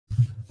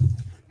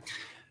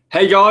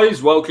Hey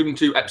guys, welcome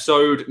to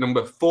episode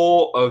number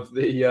 4 of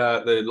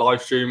the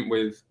live stream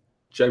with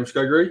James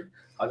Gregory.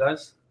 Hi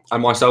guys.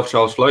 And myself,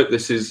 Charles Floate.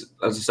 This is,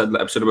 as I said,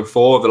 episode number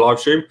 4 of the live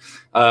stream.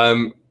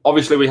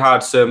 Obviously, we had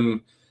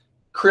some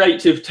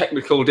creative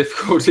technical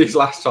difficulties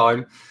last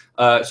time,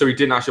 so we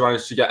didn't actually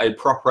manage to get a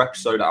proper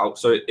episode out.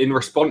 So in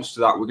response to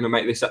that, we're going to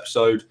make this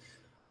episode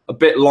a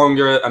bit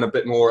longer and a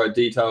bit more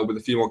detailed with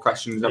a few more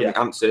questions having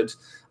answered.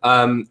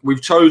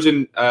 We've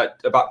chosen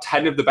about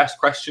 10 of the best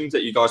questions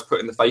that you guys put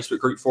in the Facebook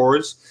group for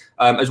us,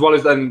 as well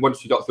as then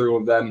once we got through all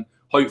of them,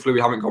 hopefully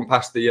we haven't gone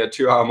past the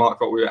 2-hour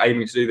mark what we were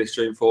aiming to do this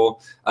stream for.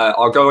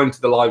 I'll go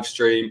into the live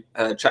stream,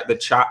 check the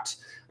chat,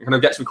 and kind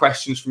of get some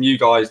questions from you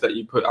guys that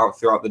you put out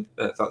throughout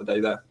the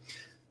day there.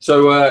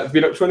 So have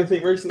you been up to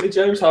anything recently,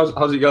 James? How's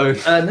it going?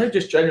 No,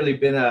 just generally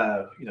been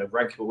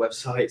rankable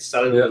websites,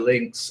 selling all the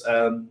links.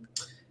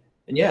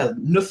 And yeah,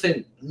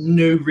 nothing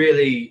new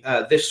really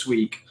this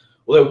week.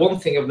 Although one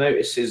thing I've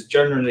noticed is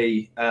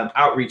generally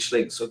outreach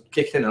links are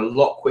kicking in a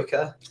lot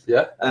quicker.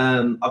 Yeah.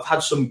 I've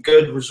had some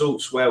good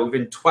results where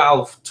within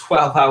 12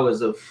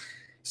 hours of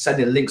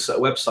sending links at a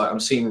website, I'm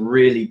seeing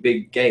really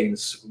big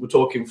gains. We're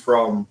talking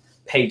from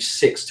page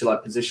 6 to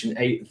like position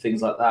 8 and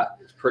things like that.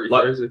 It's pretty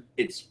crazy.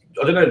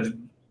 I don't know,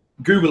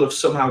 Google have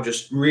somehow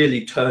just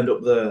really turned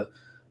up the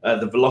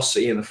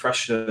velocity and the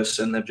freshness,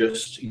 and they've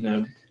just,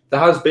 There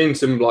has been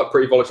some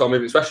pretty volatile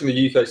movement, especially in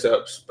the UK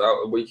setups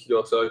about a week ago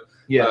or so.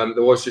 Yeah.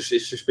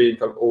 It's just been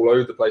kind of all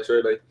over the place,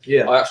 really.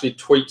 Yeah. I actually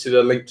tweeted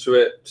a link to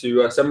it to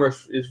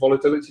SEMrush's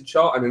volatility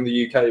chart, and in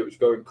the UK it was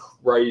going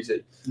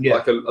crazy. Yeah.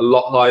 Like a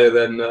lot higher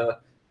than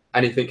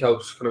anything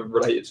else kind of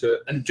related to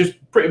it. And just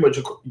pretty much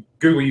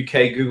Google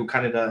UK, Google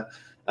Canada,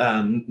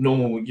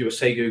 normal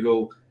USA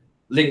Google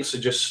links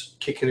are just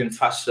kicking in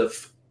faster,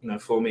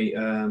 for me.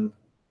 And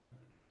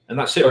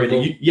that's it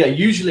really.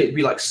 Usually it'd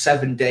be like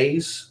 7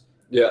 days.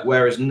 Yeah.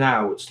 Whereas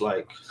now it's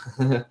like,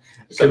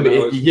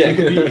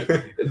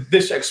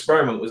 this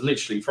experiment was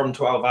literally from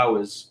 12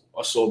 hours.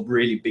 I saw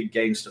really big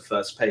gains to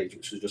first page,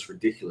 which was just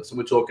ridiculous. And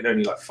we're talking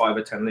only like 5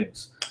 or 10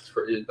 links.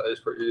 That is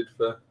pretty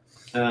good.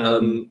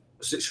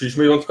 Should we just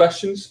move on to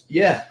questions?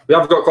 Yeah. We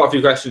have got quite a few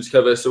questions to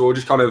cover, so we'll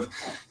just kind of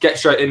get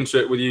straight into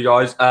it with you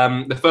guys.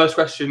 The first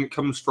question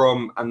comes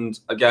from, and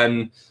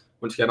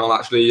once again, I'll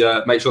actually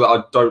make sure that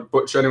I don't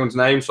butcher anyone's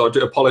name, so I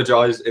do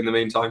apologise in the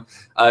meantime.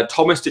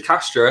 Thomas De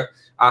Castro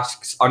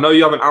asks, I know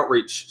you have an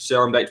outreach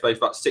CRM database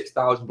about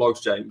 6,000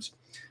 blogs, James.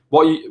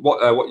 What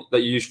that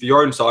you use for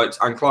your own sites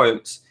and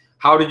clients?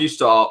 How did you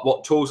start?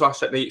 What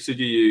tools/techniques did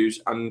you use,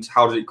 and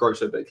how did it grow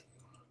so big?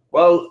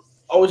 Well,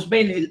 I was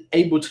mainly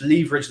able to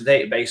leverage the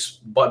database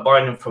by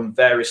buying them from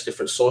various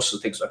different sources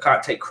and things. So I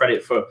can't take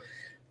credit for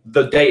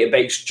the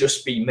database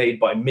just being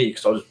made by me,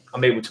 because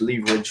I'm able to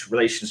leverage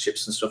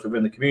relationships and stuff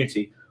within the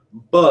community.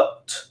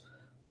 But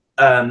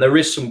there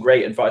is some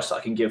great advice that I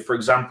can give. For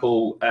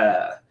example,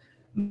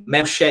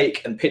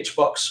 Mailshake and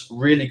Pitchbox,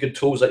 really good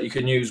tools that you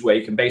can use where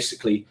you can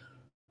basically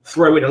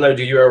throw in a load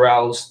of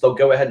URLs. They'll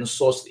go ahead and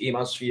source the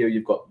emails for you.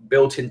 You've got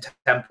built-in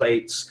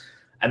templates,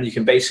 and you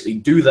can basically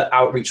do the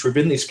outreach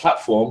within these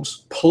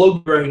platforms,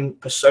 plug your own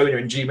persona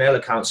and Gmail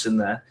accounts in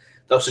there.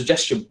 They'll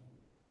suggest you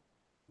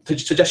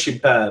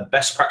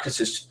best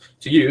practices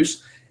to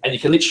use, and you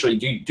can literally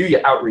do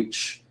your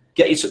outreach,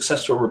 get your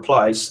successful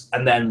replies,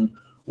 and then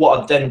what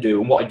I then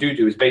do, and what I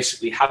do is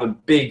basically have a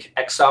big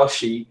Excel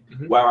sheet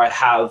where I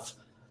have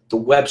the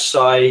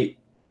website,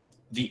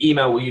 the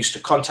email we use to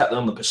contact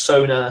them, the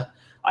persona,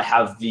 I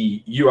have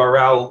the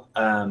URL,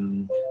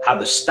 have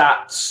the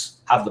stats,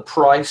 have the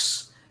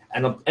price,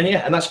 and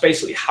that's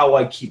basically how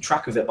I keep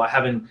track of it, by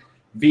having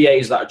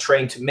VAs that are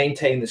trained to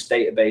maintain this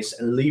database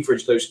and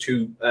leverage those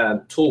two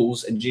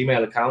tools and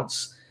Gmail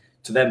accounts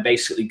to then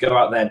basically go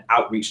out there and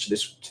outreach to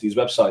these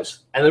websites.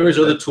 And there is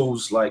other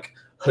tools like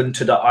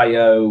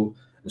Hunter.io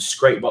and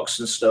Scrapebox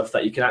and stuff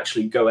that you can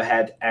actually go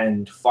ahead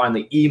and find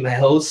the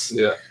emails.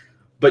 Yeah.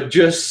 But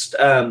just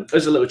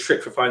there's a little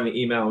trick for finding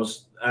the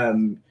emails.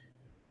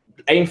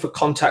 Aim for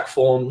contact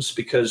forms,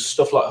 because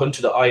stuff like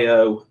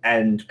Hunter.io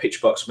and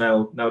Pitchbox,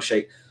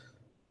 Mailshake,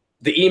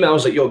 the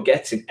emails that you're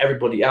getting,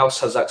 everybody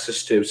else has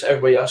access to. So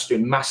everybody else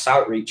doing mass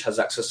outreach has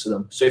access to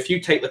them. So if you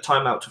take the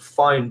time out to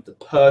find the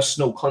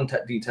personal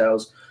contact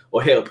details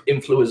or hit up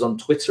influencers on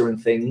Twitter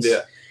and things,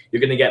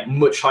 you're going to get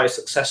much higher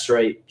success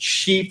rate,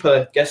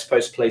 cheaper guest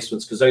post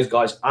placements, because those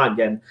guys aren't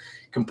getting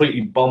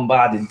completely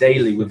bombarded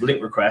daily with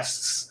link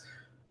requests.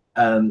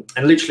 And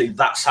literally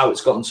that's how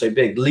it's gotten so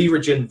big.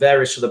 Leveraging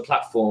various other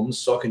platforms,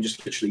 so I can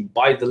just literally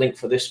buy the link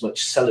for this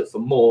much, sell it for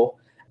more,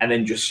 and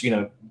then just,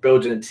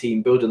 building a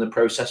team, building the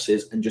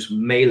processes, and just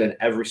mailing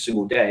every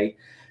single day,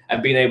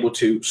 and being able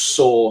to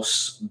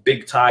source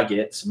big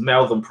targets,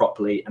 mail them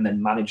properly, and then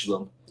manage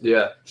them.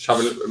 Yeah,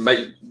 just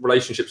make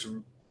relationships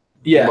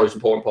the most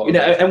important part.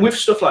 And with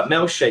stuff like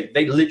Mailshake,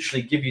 they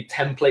literally give you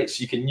templates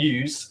you can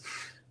use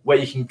where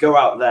you can go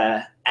out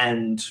there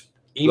and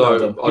email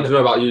them. I don't know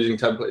about using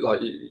template.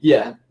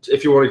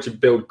 If you wanted to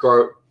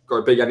grow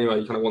big anyway,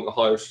 you kind of want the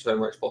highest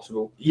return rates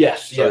possible.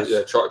 Yes.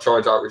 Try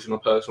to outreach on a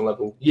personal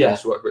level. Yeah.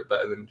 To work a bit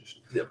better than just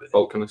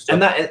bulk kind of stuff.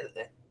 And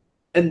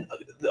and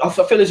I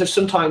feel as if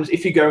sometimes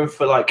if you're going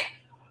for like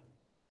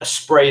a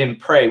spray and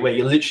pray where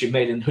you're literally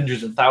made in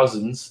hundreds and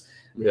thousands,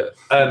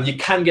 you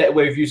can get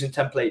away with using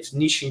templates,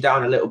 niching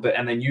down a little bit,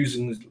 and then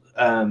using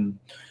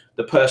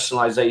the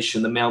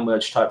personalization, the mail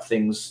merge type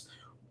things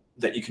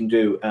that you can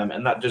do,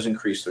 and that does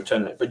increase the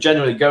return rate. But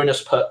generally, going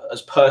as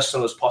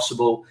personal as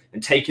possible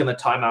and taking the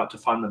time out to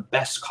find the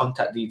best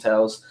contact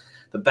details,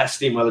 the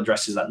best email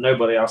addresses that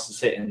nobody else is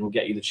hitting will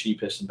get you the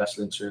cheapest and best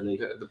links, really.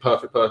 Yeah, the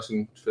perfect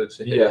person to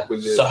hit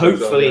with so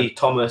hopefully,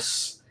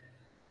 Thomas,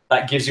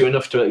 that gives you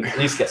enough to at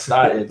least get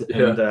started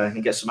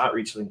and get some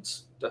outreach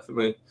links.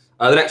 Definitely.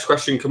 The next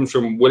question comes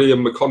from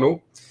William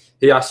McConnell.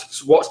 He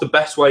asks, what's the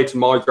best way to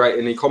migrate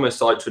an e-commerce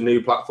site to a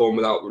new platform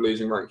without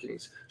losing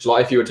rankings? So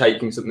like if you were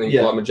taking something like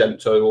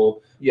Magento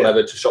or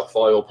whatever to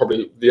Shopify, or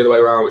probably the other way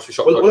around, which is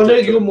Shopify. Well, I know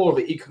you're more of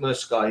an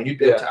e-commerce guy, and you'd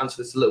be able to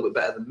answer this a little bit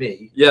better than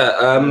me.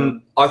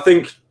 I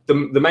think the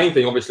main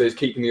thing obviously is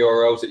keeping the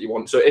URLs that you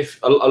want. So if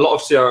a lot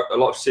of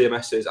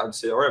CMSs and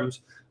CRMs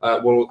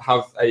will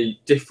have a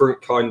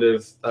different kind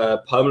of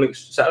permalink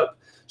setup.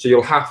 So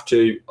you'll have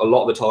to, a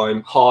lot of the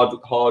time, hard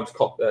code,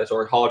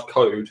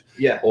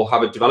 or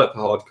have a developer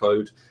hard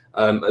code,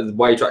 as a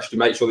way to actually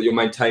make sure that you're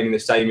maintaining the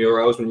same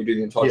URLs when you do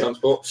the entire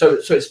transport. So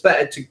it's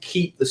better to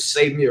keep the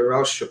same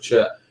URL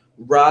structure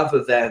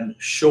rather than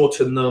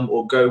shorten them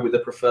or go with the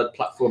preferred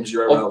platform's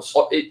URLs.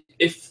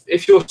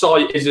 If your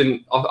site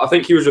isn't, I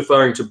think he was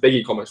referring to big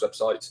e-commerce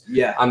websites.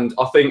 And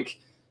I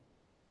think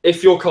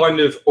if you're kind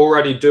of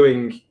already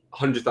doing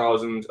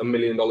 $100,000, $1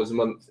 million a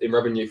month in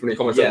revenue from an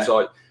e-commerce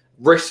website,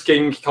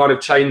 risking kind of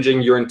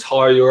changing your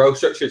entire URL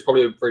structure is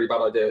probably a pretty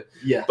bad idea.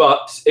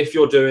 But if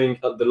you're doing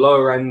at the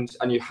lower end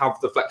and you have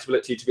the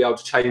flexibility to be able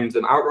to change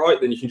them outright,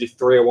 then you can just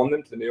 301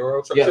 them to the new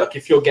URL structure. Like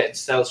if you're getting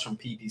sales from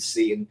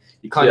PPC and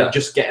you kind of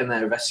just getting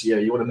there with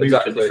SEO, you want to move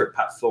to a different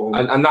platform.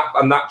 And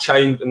that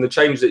change and the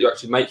change that you're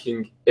actually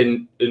making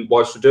in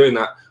whilst you're doing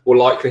that will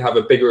likely have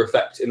a bigger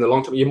effect in the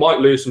long term. You might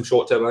lose some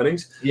short-term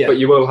earnings, but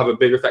you will have a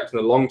bigger effect in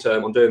the long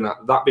term on doing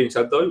that. That being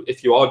said, though,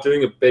 if you are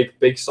doing a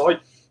big site,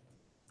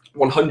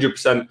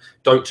 100%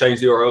 don't change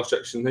the URL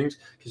structure and things,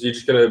 because you're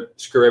just going to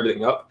screw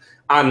everything up.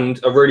 And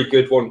a really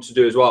good one to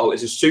do as well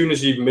is as soon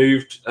as you've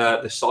moved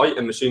the site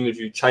and as soon as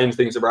you change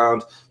things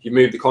around, you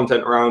move the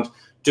content around,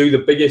 do the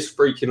biggest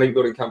freaking link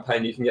building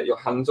campaign you can get your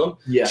hands on,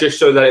 just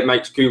so that it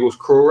makes Google's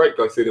crawl rate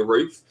go through the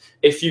roof.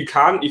 If you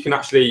can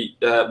actually,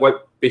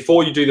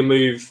 before you do the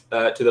move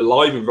to the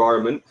live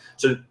environment,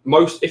 so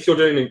if you're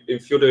doing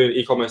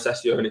e-commerce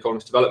SEO and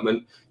e-commerce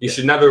development, you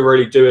should never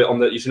really do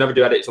it you should never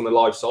do edits on the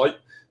live site,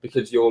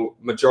 because you'll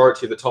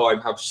majority of the time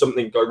have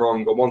something go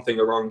wrong or one thing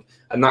go wrong,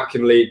 and that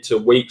can lead to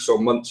weeks or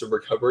months of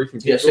recovery from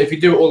people. So if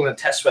you do it all on a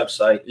test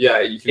website,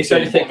 you can if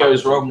anything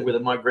goes wrong with a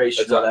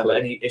migration or whatever,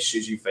 any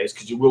issues you face,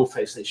 because you will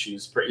face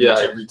issues pretty much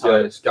every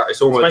time.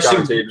 It's almost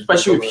guaranteed.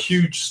 Especially with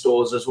huge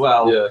stores as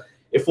well.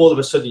 If all of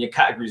a sudden your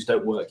categories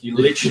don't work, you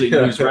literally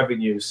lose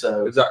revenue.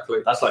 So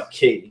that's like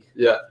key.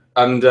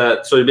 And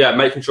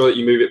making sure that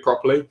you move it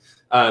properly.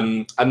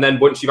 And then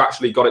once you've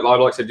actually got it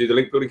live, like I said, do the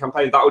link building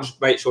campaign, that will just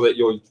make sure that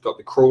you've got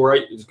the crawl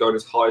rate is going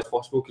as high as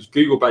possible, because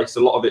Google based a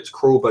lot of its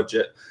crawl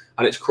budget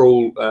and its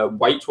crawl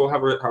weight, or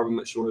however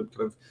much you want to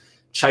kind of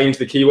change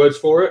the keywords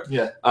for it.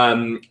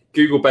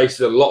 Google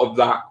bases a lot of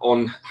that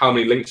on how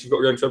many links you've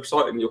got going to your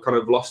website and your kind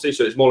of velocity.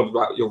 So it's more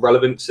about your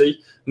relevancy,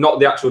 not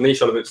the actual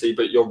niche relevancy,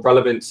 but your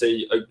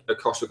relevancy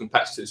across your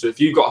competitors. So if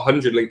you've got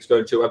 100 links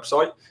going to your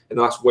website in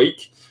the last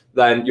week,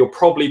 then you'll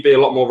probably be a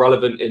lot more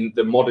relevant in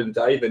the modern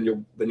day than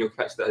your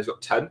competitor has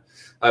got 10,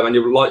 and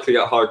you'll likely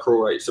get a higher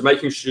crawl rate. So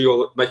making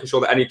sure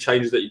that any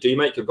changes that you do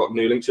make have got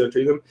new links going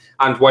to them,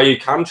 and where you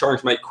can, trying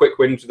to make quick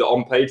wins to the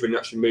on page when you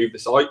actually move the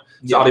site.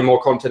 So adding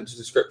more content to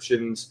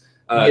descriptions,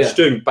 just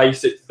doing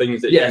basic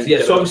things that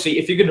So obviously,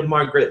 if you're going to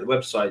migrate the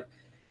website,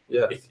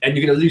 and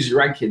you're going to lose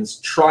your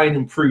rankings, try and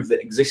improve the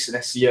existing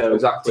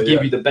SEO to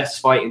give you the best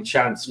fighting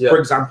chance. For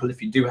example,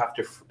 if you do have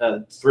to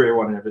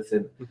 301 and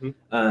everything,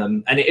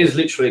 and it is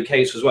literally a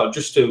case as well,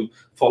 just to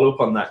follow up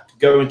on that,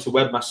 go into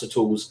Webmaster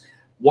Tools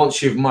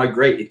once you've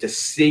migrated to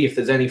see if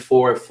there's any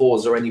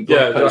 404s or any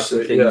blog posts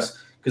and things.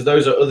 Because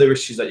those are other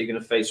issues that you're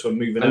going to face when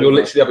moving. And you'll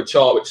literally have a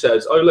chart which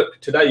says, "Oh, look,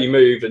 today you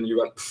moved and you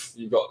went.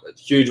 You got a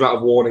huge amount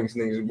of warnings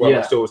and things in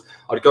web stores."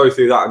 I'd go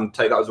through that and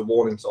take that as a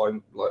warning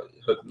sign,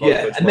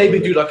 and maybe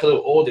do like a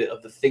little audit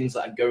of the things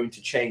that are going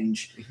to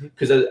change,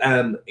 because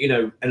and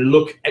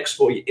look,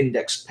 export your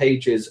index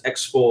pages,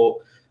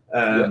 export.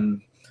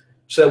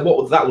 So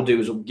what that will do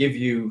is it will give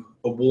you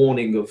a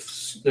warning of,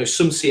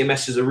 some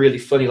CMSs are really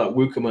funny, like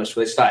WooCommerce,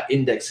 where they start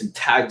indexing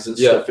tags and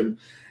stuff.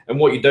 And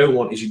what you don't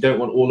want is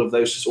all of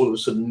those just all of a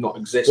sudden not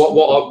exist.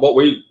 What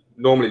we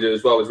normally do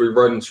as well is we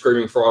run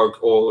Screaming Frog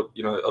or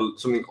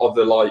something of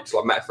the likes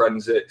like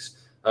Metaforensics,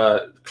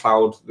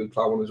 Cloud, the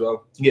Cloud one as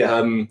well.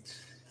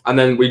 And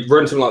then we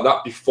run something like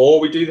that before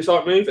we do the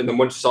site move, and then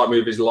once the site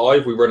move is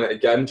live, we run it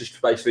again just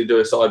to basically do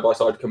a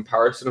side-by-side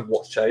comparison of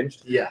what's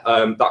changed.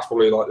 That's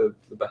probably like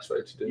the best way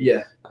to do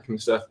that kind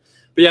of stuff.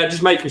 But yeah,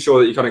 just making sure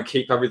that you kind of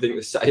keep everything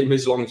the same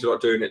as long as you're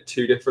not doing it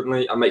too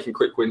differently, and making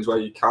quick wins where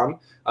you can,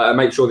 and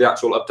make sure the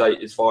actual update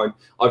is fine.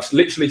 I've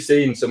literally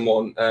seen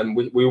someone,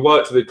 we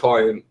worked with a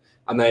client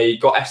and they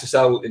got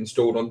SSL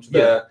installed onto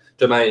their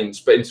domains,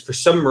 but for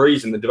some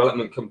reason the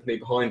development company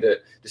behind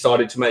it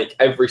decided to make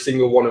every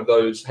single one of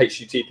those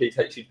HTTP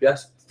to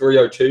HTTPS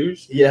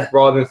 302s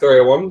rather than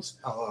 301s.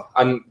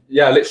 And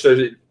yeah,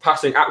 literally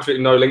passing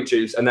absolutely no link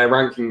juice, and their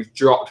rankings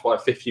dropped by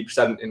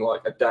 50% in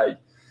like a day.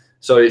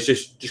 So it's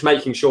just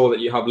making sure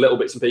that you have little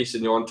bits and pieces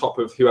and you're on top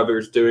of whoever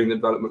is doing the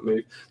development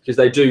move, because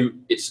they do.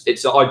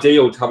 It's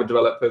ideal to have a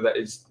developer that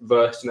is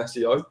versed in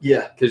SEO.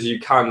 Yeah, because you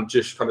can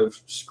just kind of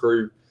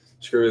screw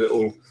it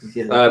all.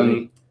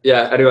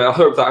 Anyway, I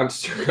hope that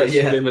answers your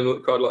question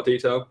in quite a lot of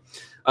detail.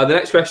 The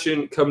next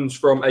question comes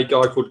from a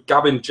guy called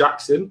Gavin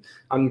Jackson,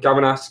 and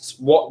Gavin asks,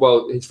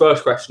 his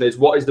first question is,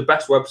 what is the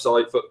best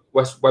website for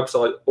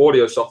website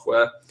audio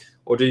software,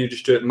 or do you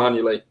just do it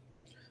manually?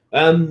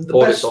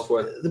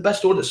 The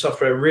best audit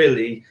software,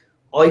 really,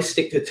 I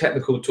stick to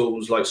technical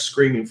tools like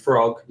Screaming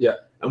Frog. Yeah.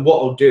 And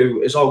what I'll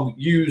do is I'll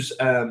use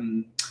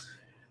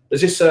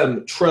there's this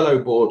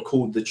Trello board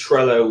called the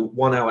Trello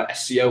 1 Hour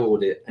SEO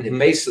Audit, and it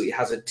basically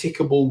has a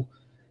tickable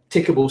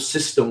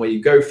system where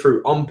you go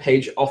through on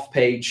page, off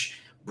page,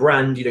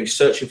 brand,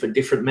 searching for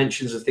different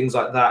mentions of things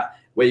like that.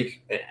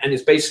 And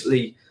it's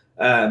basically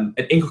an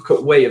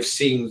intricate way of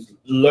seeing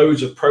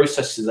loads of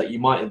processes that you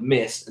might have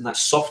missed and that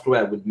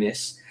software would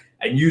miss,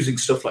 and using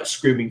stuff like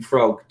Screaming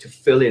Frog to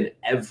fill in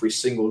every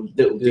single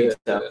little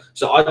detail.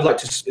 So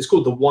it's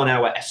called the 1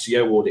 Hour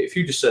SEO Audit. If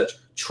you just search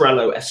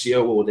Trello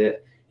SEO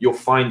Audit, you'll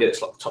find it.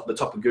 It's like the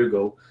top of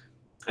Google,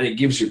 and it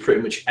gives you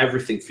pretty much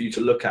everything for you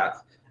to look at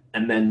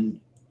and then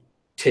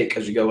tick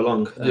as you go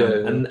along.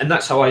 And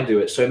that's how I do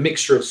it. So a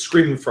mixture of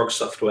Screaming Frog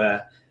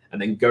software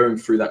and then going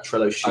through that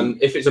Trello sheet.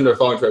 And if it's under a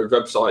Firetrail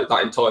website,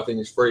 that entire thing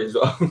is free as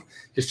well.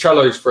 Because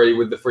Trello is free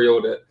with the free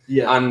audit.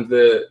 Yeah. And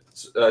the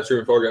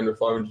Screaming Frog under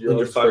 500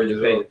 euros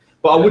as well.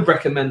 But I would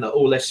recommend that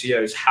all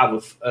SEOs have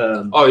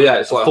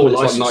it's like full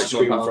license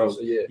Screaming Frog.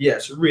 Yeah,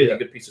 it's a really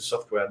good piece of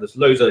software. There's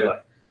loads of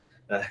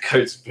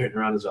codes floating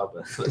around as well,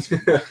 but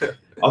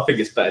I think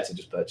it's better to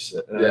just purchase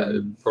it.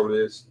 It probably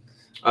is.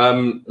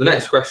 The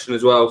next question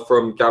as well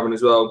from Gavin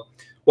as well.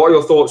 What are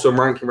your thoughts on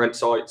rank and rent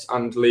sites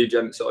and lead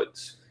gen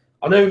sites?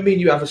 I know me and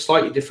you have a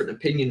slightly different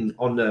opinion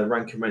on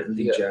rank and rent and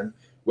lead gen,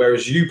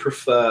 whereas you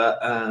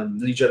prefer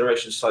lead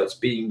generation sites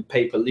being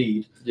pay per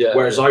lead,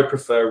 whereas I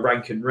prefer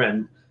rank and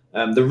rent.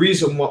 The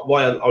reason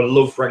why I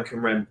love rank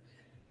and rent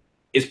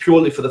is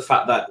purely for the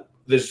fact that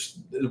there's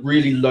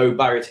really low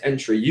barrier to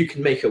entry. You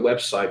can make a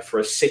website for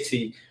a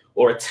city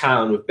or a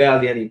town with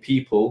barely any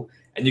people,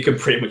 and you can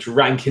pretty much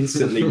rank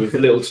instantly with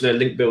little to no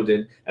link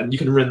building, and you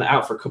can run that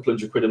out for a couple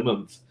 £100 a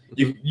month.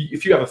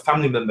 If you have a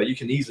family member, you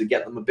can easily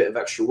get them a bit of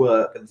extra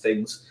work and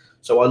things.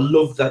 So I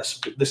love this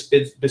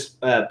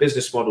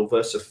business model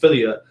versus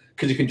affiliate,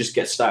 because you can just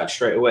get started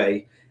straight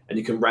away and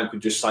you can rank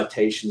with just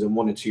citations and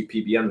 1 or 2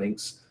 PBN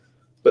links.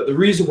 But the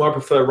reason why I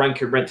prefer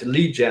rank and rent to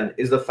lead gen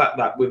is the fact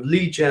that with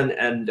lead gen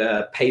and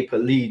pay per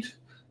lead,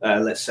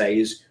 let's say,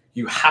 is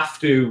you have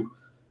to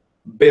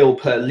bill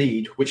per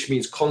lead, which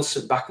means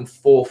constant back and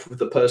forth with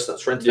the person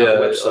that's renting out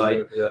the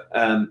website.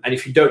 And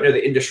if you don't know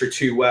the industry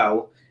too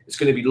well, it's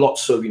going to be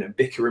lots of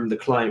bickering with the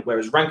client.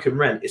 Whereas rank and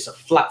rent, it's a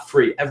flat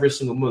fee every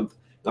single month.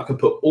 I can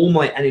put all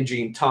my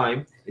energy and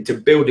time into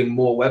building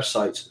more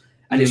websites,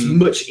 and it's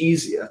much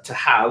easier to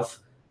have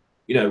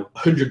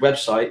 100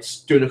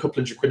 websites doing a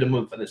couple £100 a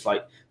month, and it's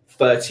like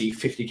 30,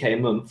 50K a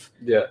month.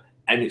 Yeah,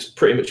 and it's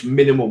pretty much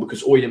minimal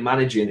because all you're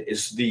managing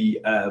is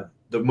the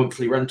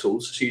monthly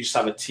rentals. So you just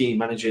have a team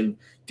managing,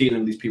 dealing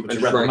with these people to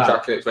rent them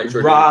out.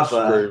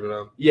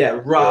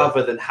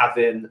 Rather than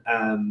having.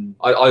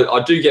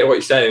 I do get what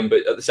you're saying,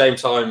 but at the same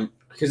time,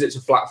 because it's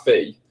a flat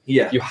fee,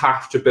 you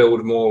have to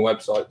build more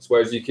websites.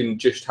 Whereas you can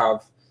just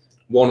have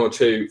 1 or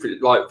 2. For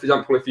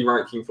example, if you're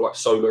ranking for like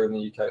solar in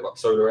the UK, like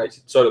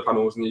solar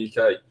panels in the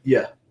UK,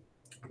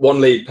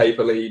 1 lead, pay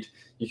per lead,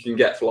 you can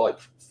get for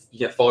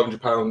 £500,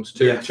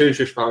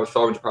 £250,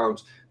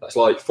 £500. That's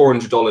like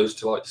 $400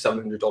 to like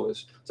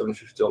 $700,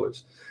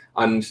 $750.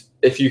 And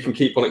if you can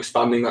keep on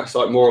expanding that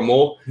site more and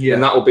more,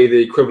 then that will be the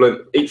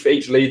equivalent for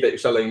each lead that you're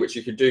selling, which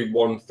you could do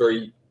 1,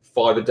 3,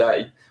 5 a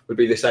day, would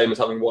be the same as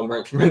having 1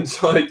 rank and rent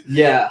site.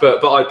 Yeah,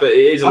 but it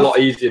is a lot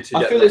easier to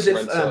get. I feel as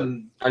if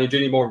and you do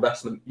need more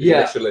investment.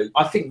 Initially.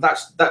 I think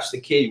that's the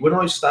key. When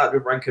I started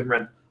with rank and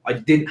rent, I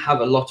didn't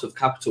have a lot of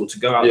capital to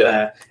go out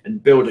there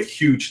and build a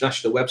huge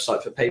national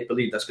website for pay per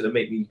lead that's going to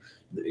make me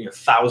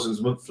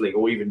thousands monthly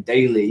or even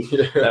daily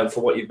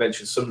for what you've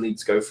mentioned some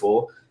leads go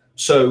for.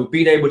 So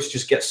being able to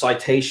just get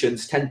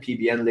citations, 10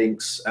 PBN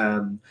links. I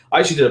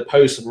actually did a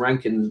post on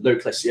ranking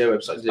local SEO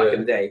websites back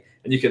in the day,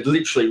 and you could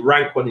literally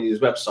rank one of these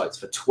websites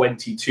for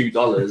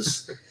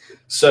 $22.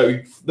 So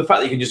the fact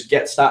that you can just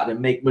get started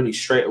and make money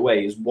straight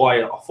away is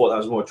why I thought that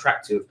was more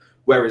attractive.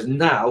 Whereas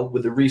now,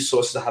 with the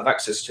resources I have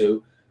access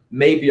to,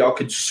 maybe I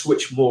could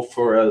switch more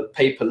for a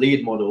pay per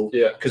lead model,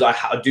 because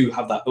I do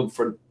have that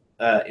upfront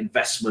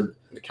investment.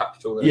 The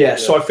capital there.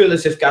 So I feel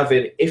as if,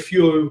 Gavin, if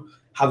you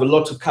have a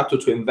lot of capital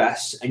to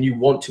invest, and you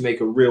want to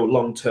make a real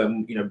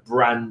long-term,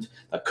 brand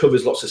that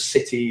covers lots of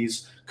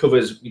cities,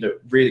 covers,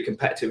 really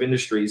competitive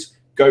industries,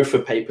 go for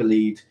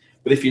pay-per-lead.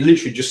 But if you're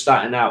literally just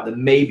starting out,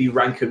 then maybe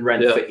rank and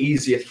rent for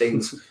easier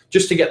things,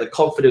 just to get the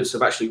confidence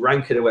of actually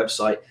ranking a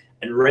website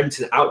and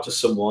renting it out to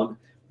someone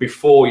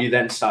before you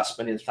then start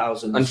spending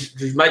thousands. And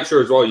just make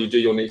sure as well you do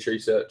your niche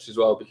research as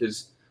well,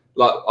 because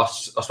like I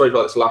spoke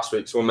about this last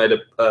week. Someone made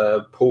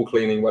a pool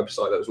cleaning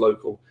website that was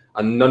local,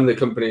 and none of the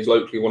companies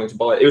locally wanted to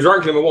buy it. It was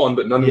ranked number 1,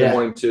 but none of them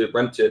wanted to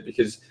rent it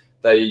because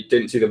they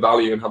didn't see the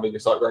value in having a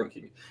site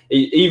ranking.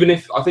 Even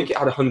if, I think it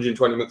had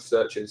 120 month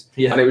searches,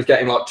 and it was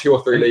getting like 2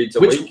 or 3 leads a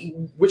week.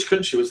 Which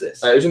country was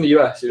this? It was in the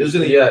US. It was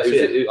in the US,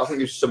 I think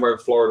it was somewhere in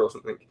Florida or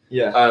something.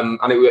 Yeah.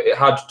 And it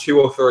had 2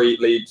 or 3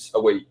 leads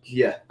a week.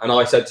 Yeah. And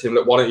I said to him,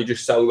 look, why don't you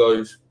just sell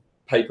those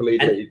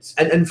pay-per-lead leads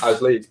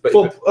as leads? But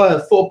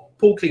for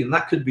pool cleaning,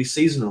 that could be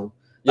seasonal.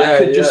 That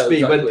could just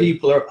be when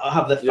people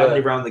have their family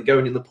around, they're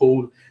going in the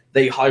pool,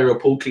 they hire a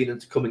pool cleaner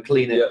to come and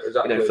clean it,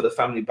 for the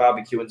family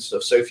barbecue and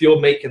stuff. So if you're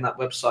making that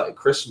website at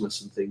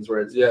Christmas and things,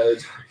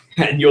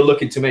 and you're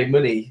looking to make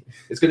money,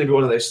 it's going to be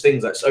one of those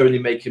things that's only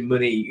making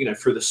money,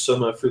 through the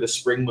summer, through the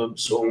spring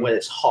months, or when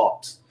it's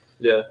hot.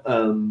 Yeah.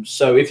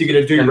 So if you're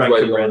going to do rank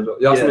and rent,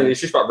 I mean,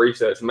 it's just about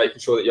research and making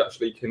sure that you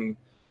actually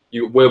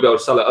you will be able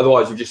to sell it.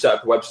 Otherwise, you just set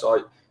up a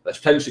website that's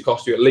potentially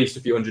cost you at least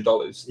a few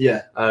 $100s.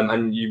 Yeah.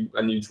 And you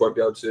just won't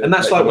be able to. And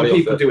that's like when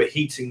people do a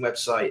heating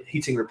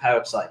repair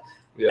website.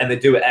 And they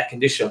do an air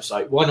conditioner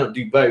website. Why not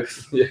do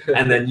both?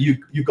 And then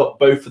you've got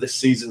both of the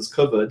seasons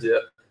covered.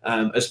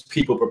 As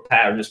people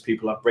prepare and as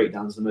people have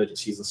breakdowns and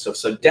emergencies and stuff.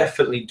 So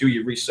definitely do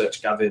your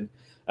research, Gavin,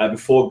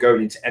 before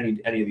going into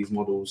any of these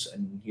models.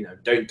 And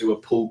don't do a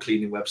pool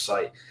cleaning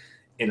website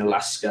in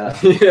Alaska,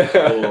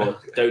 or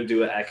don't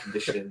do an air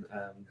conditioning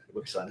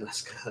website in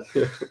Alaska.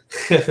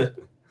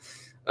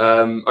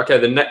 Okay,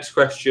 the next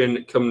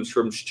question comes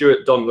from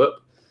Stuart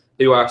Dunlop,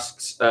 who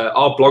asks,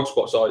 are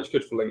Blogspot sites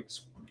good for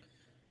links?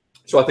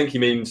 So I think he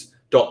means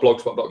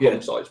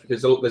 .blogspot.com sites,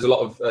 because there's a lot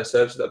of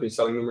services that have been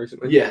selling them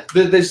recently. Yeah,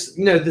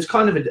 there's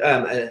kind of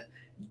a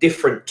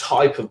different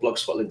type of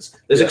Blogspot links.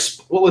 There's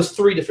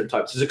 3 different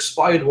types. There's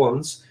expired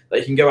ones that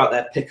you can go out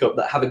there, pick up,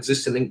 that have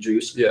existing link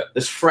juice. Yeah.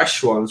 There's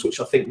fresh ones, which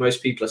I think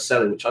most people are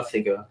selling, which I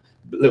think are a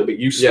little bit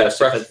useless.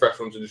 Yeah, fresh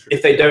ones are just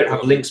if they don't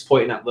have links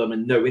pointing at them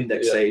and no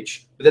index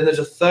age. But then there's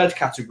a third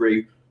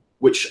category,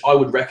 which I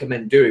would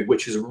recommend doing,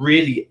 which is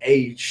really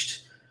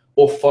aged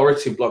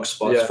authoritative blog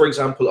spots. For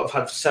example, I've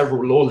had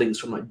several law links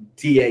from like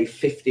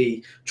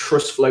DA50,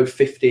 TrustFlow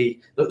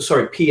 50,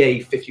 sorry,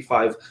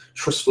 PA55,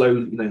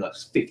 TrustFlow, like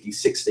 50,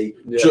 60,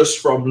 just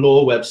from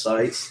law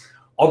websites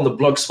on the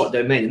Blogspot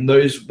domain. And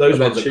those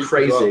ones are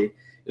crazy.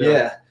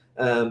 Well.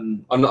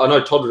 I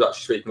know Todd was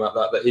actually speaking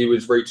about that he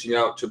was reaching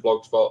out to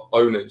Blogspot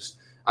owners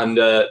and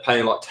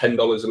paying like $10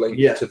 a link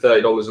to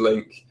 $30 a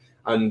link.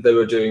 And they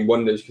were doing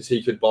wonders because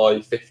he could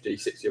buy 50,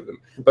 60 of them.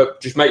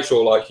 But just make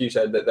sure, like you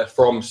said, that they're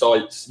from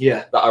sites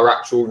that are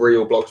actual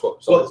real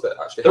Blogspot sites that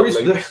actually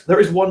have links. There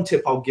is one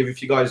tip I'll give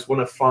if you guys want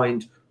to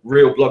find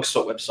real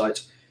Blogspot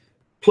websites.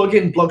 Plug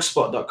in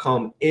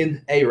blogspot.com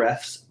in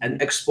Ahrefs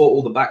and export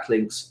all the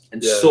backlinks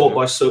and sort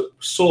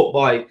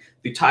by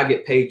the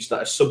target page that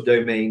are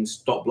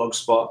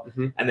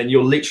subdomains.blogspot, and then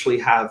you'll literally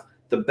have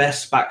the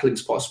best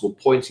backlinks possible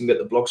pointing at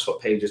the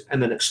Blogspot pages,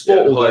 and then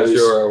export all those.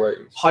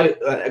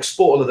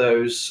 Export all of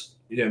those.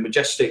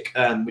 Majestic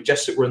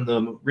run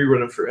them, rerun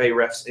them through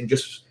Ahrefs, and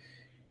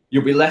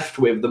you'll be left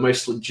with the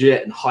most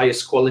legit and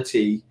highest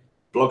quality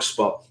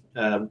Blogspot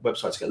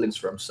website to get links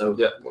from. So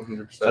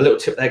 100%. A little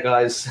tip there,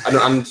 guys.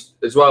 And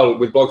as well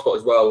with Blogspot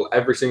as well,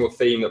 every single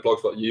theme that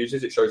Blogspot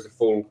uses, it shows the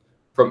full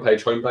front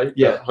page,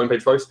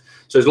 homepage post.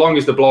 So as long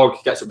as the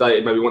blog gets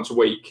updated maybe once a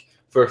week,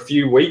 for a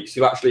few weeks,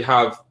 you'll actually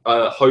have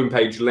a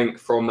homepage link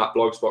from that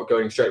Blogspot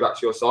going straight back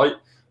to your site,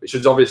 which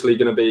is obviously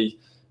going to be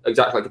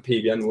exactly like a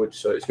PBN would.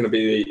 So it's going to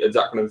be the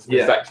exact kind of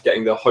effect,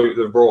 getting the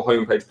raw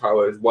homepage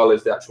power as well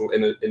as the actual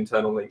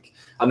internal link.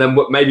 And then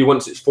maybe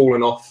once it's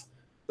fallen off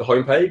the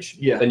homepage,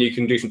 then you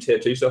can do some tier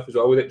 2 stuff as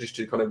well with it, just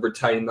to kind of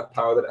retain that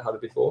power that it had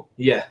before.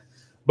 Yeah,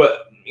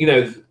 but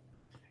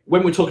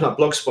when we're talking about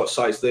Blogspot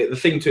sites, the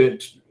thing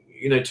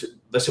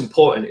that's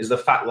important is the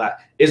fact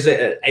that, is it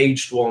an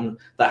aged one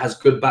that has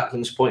good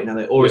backlinks pointing at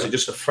it, or is it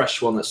just a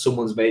fresh one that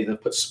someone's made and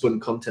they've put spun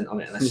content on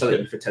it and they're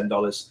selling it for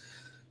 $10?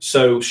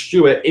 So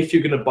Stuart, if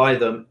you're going to buy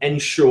them,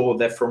 ensure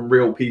they're from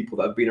real people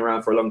that have been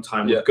around for a long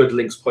time with good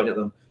links pointing at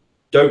them.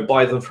 Don't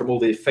buy them from all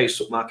the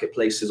Facebook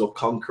marketplaces or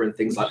Conquer and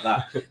things like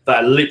that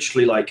that are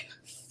literally like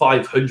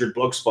 500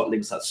 Blogspot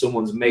links that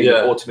someone's made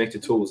with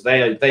automated tools.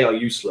 They are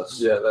useless.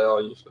 Yeah, they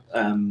are useless.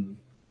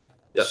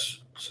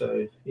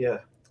 So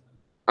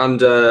And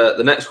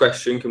the next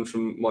question comes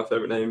from my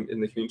favorite name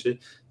in the community.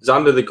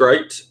 Xander the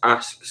Great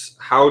asks,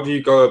 how do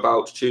you go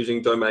about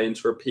choosing domains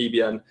for a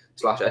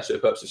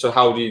PBN/SEO purposes? So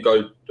how do you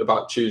go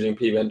about choosing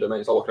PBN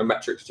domains? Like what kind of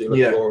metrics do you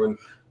look for, and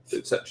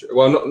etc.?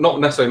 Well,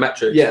 not necessarily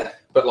metrics,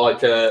 but like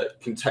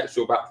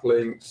contextual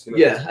backlinks. And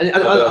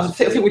I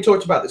think we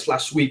talked about this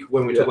last week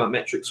when we talked about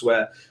metrics,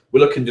 where we're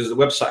looking, does the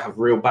website have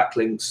real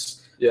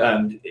backlinks?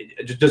 Yeah.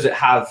 Does it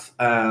have?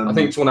 I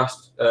think someone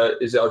asked,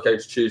 is it okay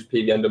to choose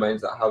PBN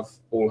domains that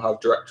all have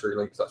directory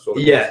links? That sort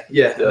of yeah.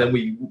 And then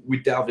we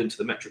delved into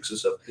the metrics and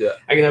stuff. Yeah.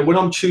 And you know, when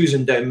I'm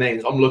choosing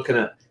domains, I'm looking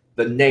at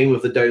the name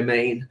of the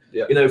domain.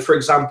 Yeah. You know, for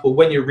example,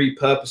 when you're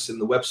repurposing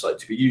the website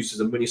to be used as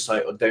a money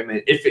site or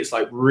domain, if it's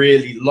like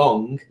really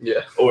long,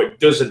 or it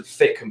doesn't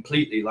fit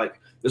completely, like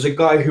there's a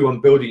guy who I'm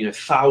building, you know,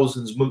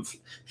 thousands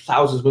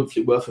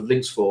monthly worth of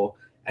links for,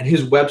 and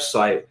his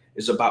website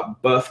is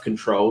about birth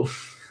control,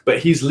 but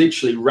he's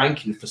literally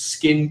ranking for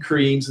skin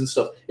creams and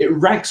stuff. It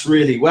ranks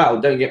really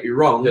well, don't get me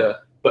wrong. Yeah.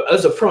 But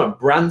from a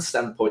brand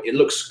standpoint, it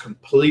looks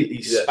completely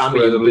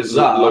spammy and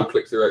bizarre. Low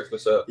click-through rates for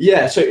search.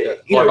 Yeah, so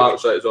high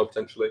bounce rate as well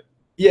potentially.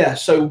 Yeah,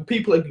 so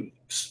people are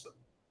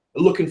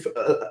looking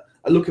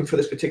for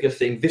this particular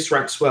thing. This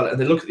ranks well, and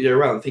they look at the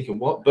URL and thinking,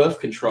 "What,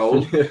 birth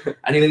control?"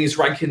 And then he's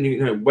ranking,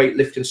 you know,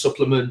 weightlifting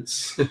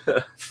supplements,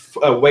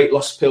 weight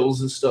loss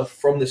pills and stuff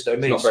from this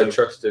domain. It's not very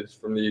trusted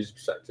from the user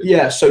perspective.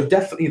 Yeah, so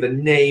definitely the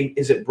name.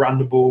 Is it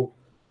brandable?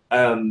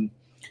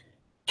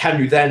 Can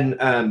you then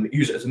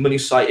use it as a money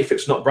site? If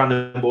it's not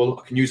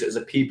brandable, I can use it as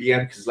a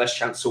PBN because there's less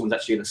chance someone's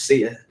actually going to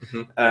see it.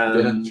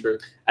 Yeah, true.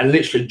 And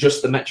literally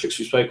just the metrics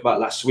we spoke about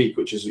last week,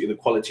 which is the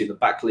quality of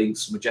the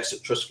backlinks,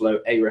 Majestic Trust Flow,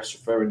 ARES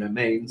referring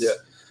domains,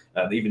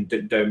 even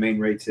domain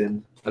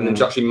rating. And then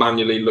to actually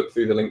manually look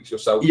through the links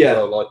yourself as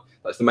well. Like,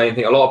 that's the main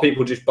thing. A lot of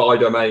people just buy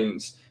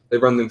domains, they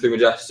run them through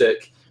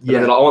Majestic, and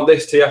then they're like, I want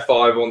this TF5,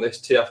 I want this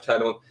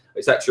TF10, I want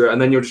etc. And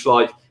then you're just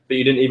like, but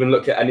you didn't even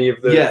look at any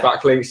of the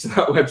backlinks to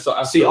that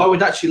website. See, I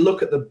would actually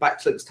look at the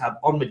backlinks tab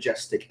on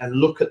Majestic and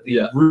look at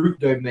the root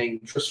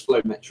domain trust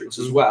flow metrics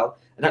as well,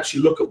 and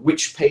actually look at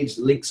which page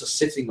the links are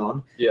sitting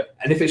on. Yeah.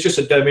 And if it's just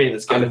a domain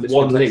that's getting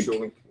one link,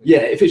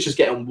 if it's just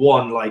getting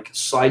one like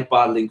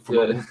sidebar link from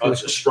a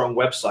strong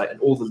website and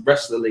all the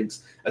rest of the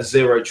links are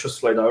zero trust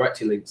flow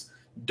directly links,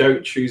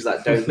 don't choose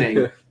that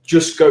domain.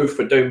 Just go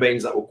for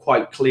domains that were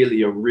quite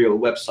clearly a real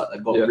website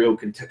that got real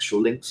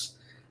contextual links.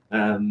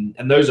 And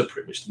those are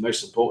pretty much the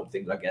most important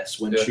things, I guess,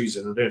 when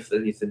choosing. I don't know if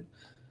there's anything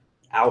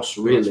else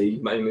really.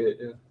 That's mainly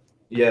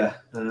it,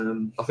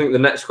 I think the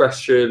next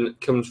question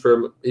comes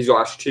from, he's got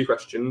actually two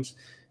questions.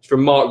 It's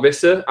from Mark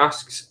Visser,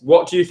 asks,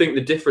 what do you think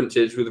the difference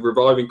is with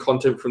reviving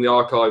content from the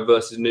archive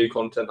versus new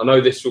content? I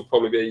know this will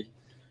probably be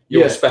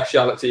your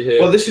speciality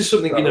here. Well, this is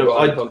something, you know,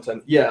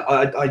 content.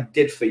 I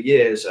did for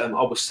years. I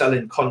was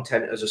selling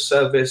content as a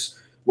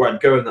service where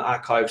I'd go in the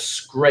archive,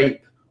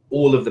 scrape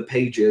all of the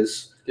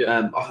pages.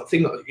 I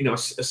think, you know, I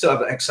still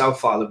have an Excel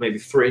file of maybe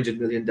 300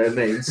 million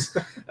domains.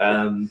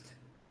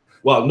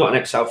 Well, not an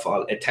Excel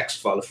file, a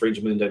text file of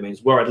 300 million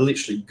domains, where I'd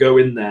literally go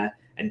in there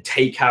and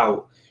take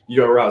out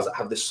URLs that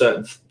have this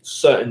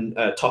certain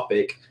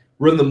topic,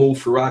 run them all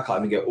through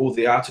archive and get all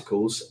the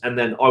articles. And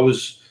then I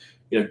was,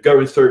 you know,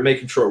 going through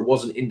making sure it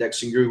wasn't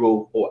indexing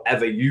Google or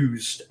ever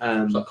used.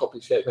 It's like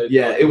copyscape.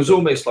 It was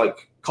almost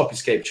like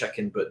copyscape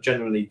checking, but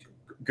generally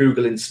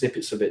Googling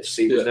snippets of it to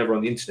see it was never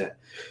on the internet.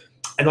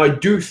 And I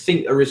do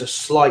think there is a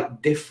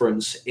slight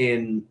difference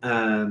in,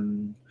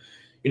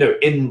 you know,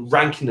 in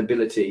ranking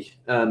ability.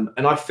 And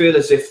I feel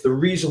as if the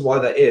reason why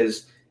that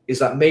is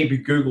that maybe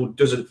Google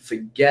doesn't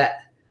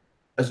forget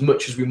as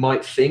much as we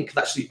might think.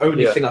 That's the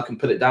only thing I can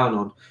put it down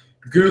on.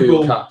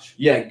 Google cache.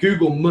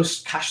 Google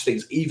must cache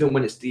things even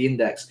when it's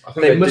de-indexed. I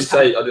think they must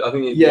say. I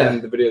think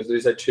in the videos they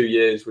said 2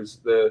 years was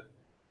the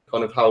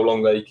kind of how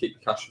long they keep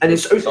the cache. And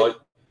it's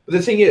but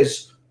the thing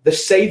is, the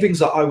savings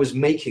that I was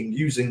making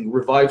using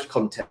revived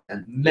content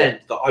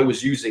meant that I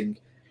was using,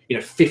 you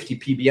know, 50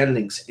 PBN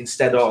links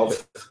instead of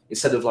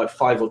like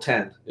 5 or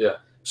 10. Yeah.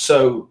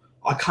 So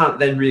I can't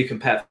then really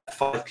compare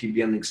 5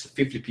 PBN links to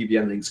 50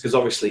 PBN links because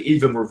obviously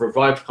even with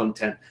revived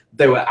content,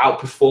 they were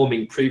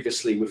outperforming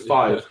previously with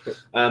 5.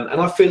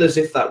 And I feel as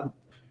if that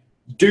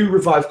do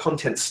revive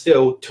content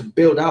still to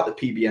build out the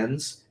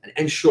PBNs and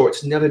ensure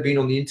it's never been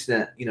on the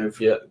internet, you know,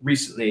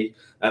 recently,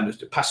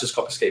 past this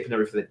copyscape and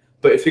everything.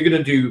 But if you're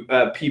going to do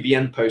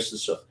PBN posts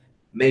and stuff,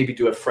 maybe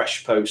do a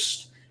fresh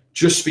post,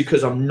 just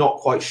because I'm not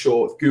quite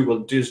sure if Google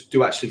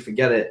do actually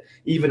forget it,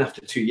 even after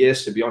 2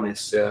 years, to be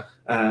honest. Yeah.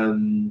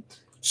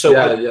 So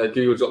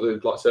Google's got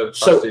the service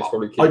capacity to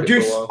probably keep it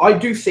for a while. I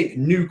do think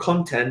new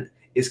content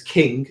is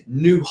king.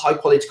 New high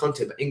quality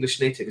content, but English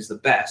native is the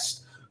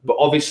best. But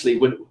obviously,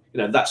 when you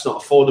know that's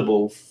not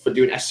affordable for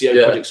doing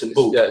SEO projects in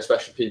bulk. Yeah,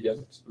 especially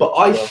PBN. But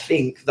I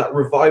think that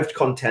revived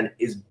content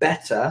is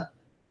better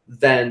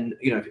than,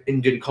 you know,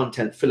 Indian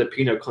content,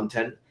 Filipino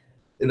content,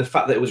 in the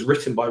fact that it was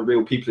written by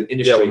real people in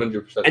industry. Yeah,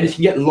 100%. And you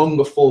can get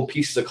longer form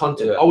pieces of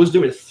content. I was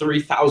doing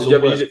 3,000. Did you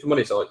ever use it for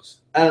money sites?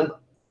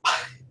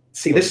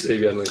 See, this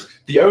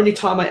the only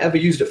time I ever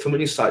used it for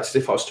money sites is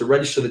if I was to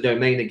register the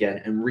domain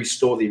again and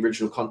restore the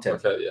original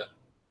content. Okay, yeah.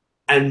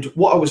 And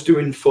what I was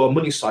doing for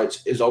money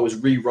sites is I was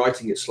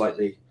rewriting it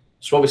slightly.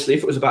 So obviously,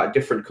 if it was about a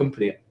different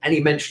company,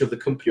 any mention of the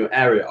company or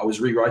area, I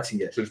was rewriting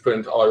it. So just put it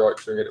into iWrite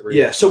to get it.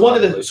 Yeah. So one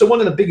of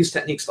the biggest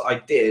techniques that I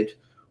did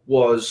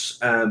was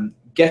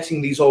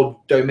getting these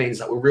old domains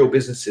that were real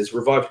businesses,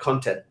 revived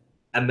content,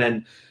 and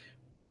then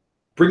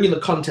bringing the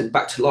content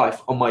back to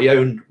life on my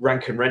own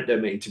rank and rent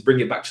domain to bring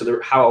it back to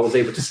how I was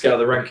able to scale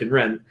the rank and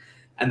rent,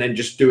 and then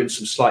just doing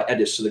some slight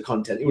edits to the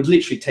content. It would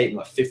literally take me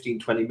like 15,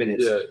 20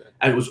 minutes.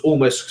 And it was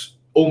almost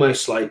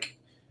like,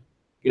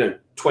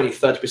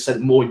 20-30%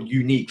 more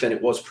unique than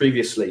it was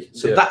previously.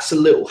 So that's a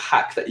little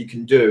hack that you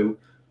can do.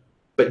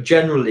 But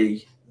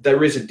generally,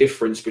 there is a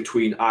difference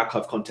between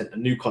archive content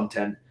and new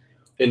content.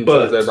 In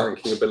terms of their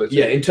ranking ability.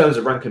 Yeah, in terms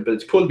of ranking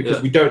ability. Probably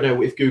because we don't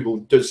know if Google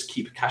does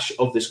keep a cache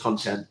of this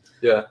content.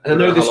 Yeah. And I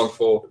know how long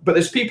for. But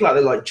there's people out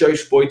there like Joe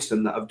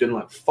Spoyton that have done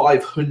like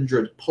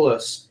 500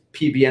 plus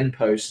PBN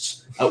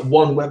posts at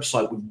one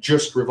website with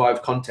just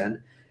revived content.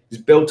 He's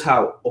built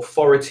out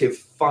authoritative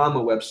farmer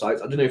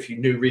websites. I don't know if you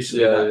knew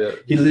recently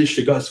that he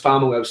literally got his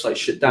farmer website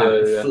shut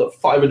down.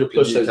 500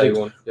 plus those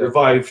things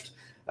revived.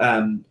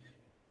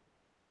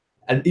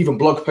 And even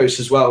blog posts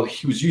as well.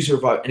 He was using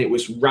Revive and it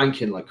was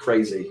ranking like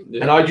crazy.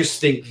 And I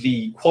just think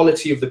the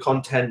quality of the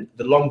content,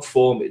 the long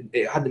form,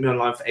 it hadn't been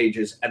online for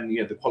ages, and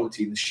the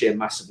quality and the sheer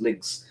massive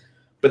links.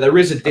 But there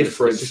is a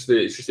difference.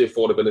 It's just the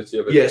affordability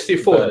of it. Yeah, it's the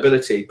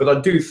affordability. But I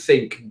do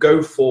think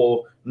go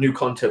for new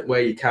content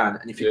where you can.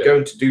 And if you're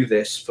going to do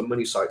this for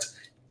money sites,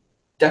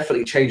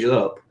 definitely change it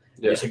up.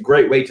 Yeah. It's a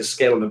great way to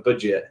scale on a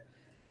budget,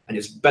 and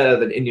it's better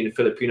than Indian and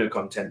Filipino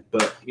content.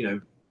 But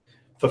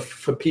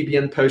for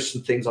PBN posts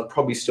and things, I'd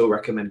probably still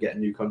recommend getting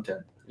new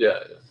content.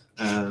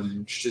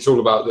 It's all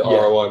about the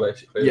ROI,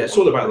 basically. Yeah, it's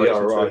all about the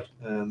ROI.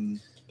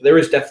 There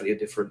is definitely a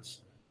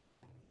difference.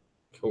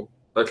 Cool.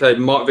 Okay,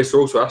 Mark Visser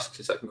also asks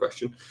a second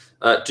question.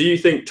 Do you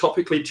think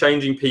topically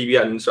changing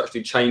PBNs, so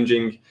actually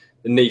changing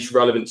the niche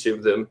relevancy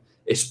of them,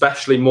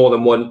 especially more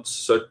than once,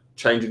 so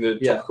changing the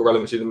topical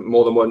relevancy of them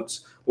more than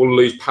once, will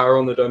lose power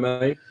on the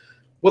domain?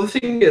 Well, the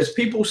thing is,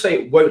 people say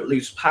it won't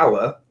lose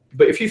power,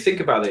 but if you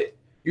think about it,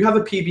 you have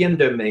a PBN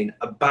domain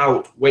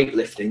about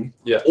weightlifting.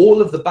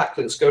 All of the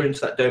backlinks going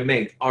into that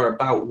domain are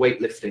about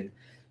weightlifting.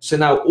 So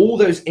now all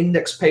those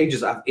index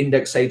pages that have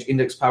index age,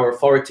 index power,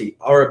 authority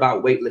are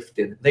about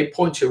weightlifting. They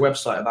point to your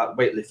website about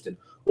weightlifting.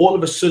 All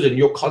of a sudden,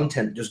 your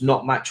content does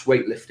not match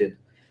weightlifting.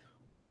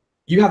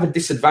 You have a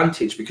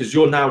disadvantage because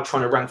you're now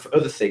trying to rank for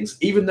other things.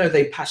 Even though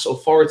they pass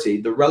authority,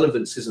 the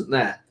relevance isn't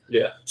there.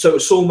 So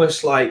it's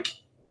almost like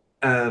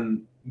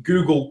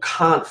Google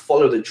can't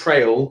follow the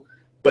trail,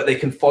 but they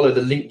can follow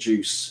the link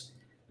juice.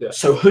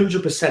 So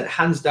 100%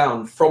 hands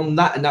down from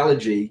that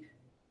analogy,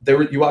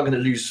 you are going to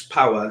lose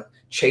power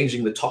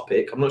changing the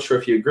topic. I'm not sure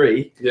if you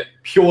agree.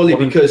 Purely 100%.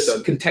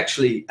 Because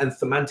contextually and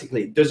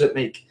thematically it doesn't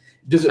make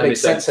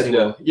sense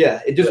anymore.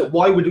 It doesn't.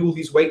 Why would all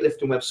these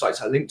weightlifting websites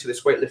that link to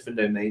this weightlifting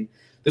domain?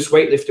 This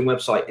weightlifting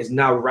website is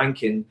now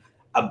ranking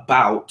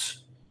about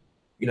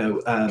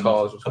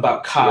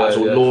cars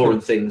or law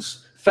and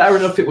things. Fair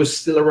enough, it was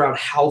still around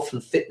health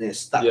and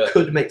fitness. That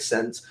could make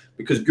sense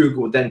because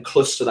Google would then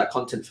cluster that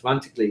content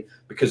semantically,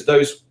 because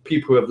those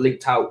people who have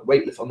linked out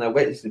on their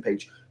weightlifting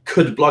page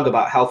could blog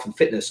about health and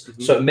fitness.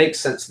 So it makes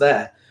sense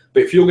there.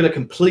 But if you're going to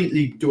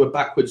completely do a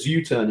backwards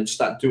U-turn and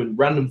start doing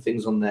random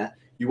things on there,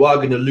 you are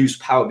going to lose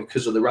power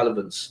because of the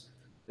relevance.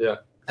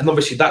 And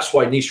obviously that's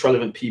why niche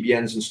relevant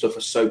PBNs and stuff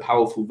are so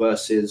powerful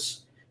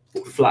versus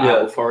flat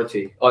out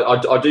authority.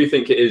 I do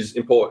think it is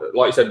important.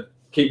 Like you said,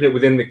 keeping it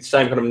within the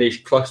same kind of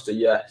niche cluster,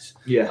 yes.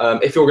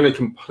 If you're going to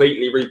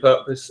completely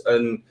repurpose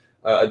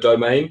a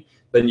domain,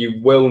 then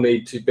you will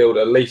need to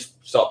at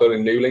least start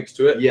building new links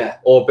to it.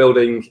 Or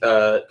building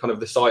kind of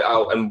the site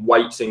out and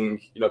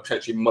waiting,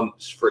 potentially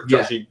months for it to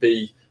actually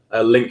be a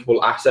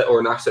linkable asset or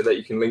an asset that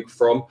you can link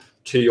from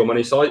to your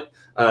money site.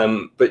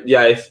 But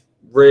if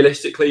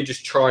realistically,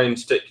 just try and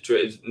stick to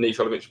it as niche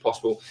relevant as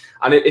possible.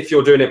 And if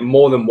you're doing it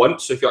more than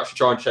once, so if you actually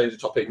try and change the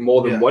topic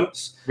more than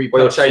once, where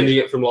you're changing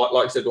it from like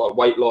I said, like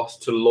weight loss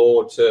to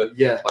law to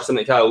like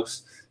something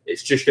else,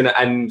 it's just going to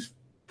end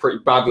pretty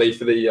badly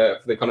for the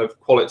kind of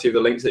quality of the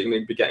links that you're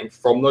going to be getting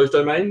from those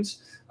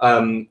domains.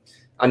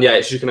 And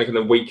it's just going to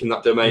kind of weaken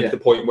that domain to the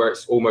point where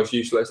it's almost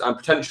useless. And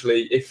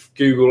potentially, if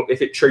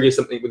it triggers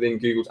something within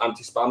Google's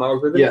anti-spam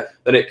algorithm,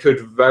 then it could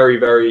very,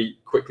 very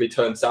quickly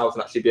turn south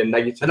and actually be a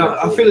negative. And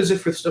I feel as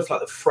if with stuff like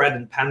the Fred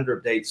and Panda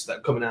updates that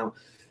are coming out,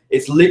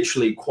 it's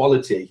literally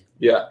quality.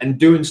 And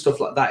doing stuff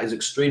like that is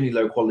extremely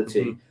low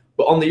quality.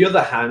 But on the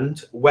other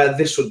hand, where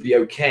this would be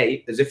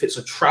okay is if it's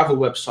a travel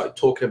website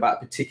talking about a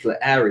particular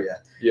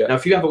area. Now,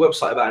 if you have a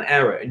website about an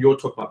area and you're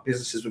talking about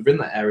businesses within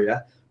that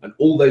area, and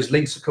all those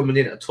links are coming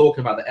in and talking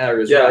about the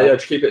area as well.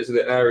 To keep it as an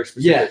area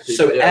specific.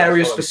 So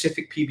area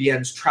specific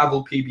PBNs,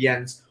 travel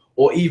PBNs,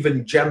 or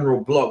even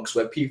general blogs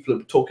where people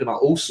are talking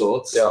about all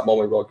sorts.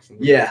 Mommy blogs.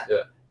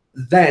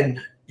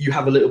 Then you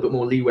have a little bit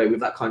more leeway with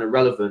that kind of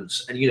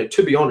relevance. And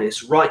to be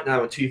honest, right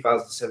now in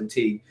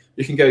 2017,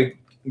 you can go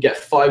and get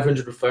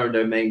 500 referring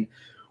domain,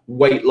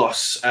 weight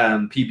loss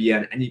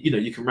PBN, and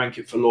you can rank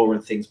it for law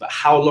and things. But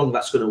how long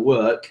that's going to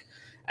work,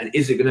 and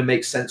is it going to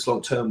make sense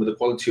long term with the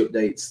quality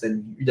updates?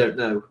 Then you don't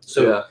know.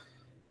 So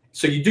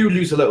you do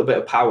lose a little bit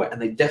of power, and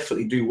they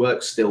definitely do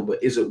work still.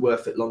 But is it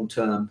worth it long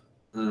term?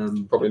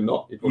 Probably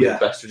not. It's probably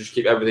best to just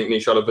keep everything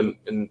niche relevant,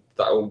 and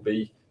that will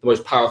be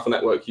most powerful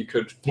network you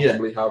could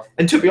possibly have.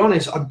 And to be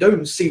honest, I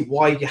don't see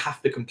why you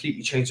have to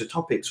completely change the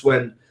topics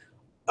when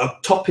a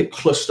topic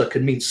cluster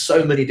can mean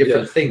so many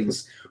different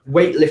things.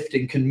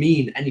 Weightlifting can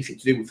mean anything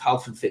to do with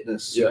health and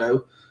fitness, you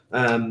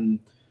know.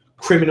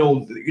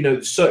 Criminal, you know,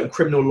 certain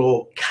criminal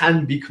law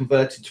can be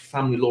converted to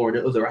family law and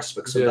other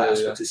aspects of that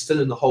aspect. It's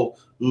still in the whole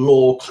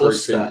law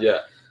cluster.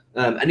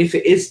 And if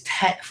it is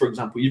tech, for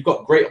example, you've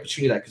got great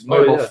opportunity there because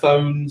mobile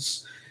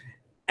phones,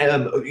 you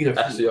know,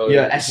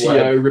 SEO,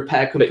 SEO,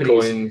 repair companies,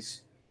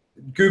 Bitcoins,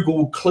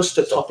 Google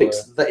cluster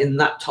topics that in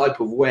that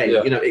type of way,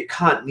 you know, it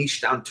can't niche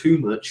down too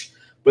much.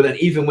 But then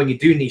even when you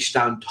do niche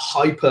down to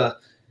hyper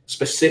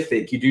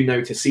specific, you do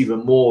notice even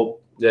more.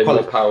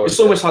 More power. It's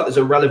almost like there's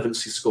a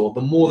relevancy score.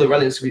 The more the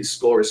relevancy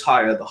score is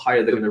higher, the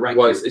higher they're going to rank.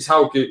 Well, it's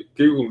how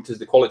Google does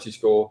the quality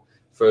score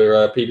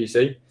for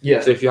PPC.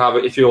 So if you have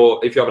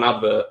an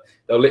advert,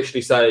 they'll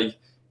literally say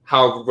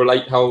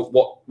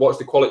what's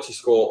the quality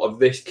score of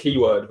this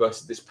keyword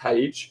versus this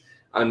page,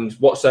 and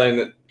what's saying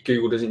that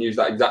Google doesn't use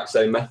that exact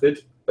same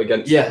method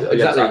against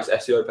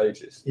SEO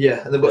pages.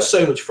 And they've got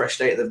so much fresh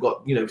data. They've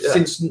got, you know,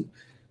 since the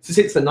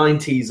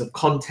 90s of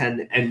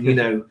content and you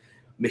know.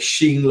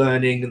 Machine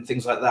learning and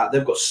things like that.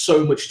 They've got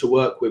so much to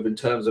work with in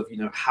terms of, you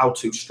know, how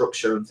to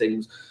structure and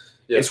things.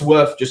 It's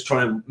worth just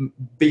trying to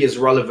be as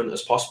relevant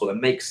as possible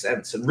and make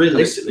sense. And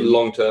realistically,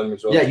 long term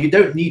as well. You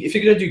don't need, if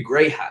you're going to do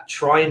grey hat,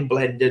 try and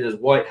blend in as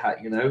white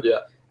hat, you know.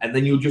 And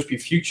then you'll just be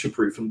future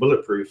proof and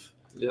bulletproof.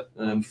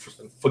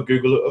 For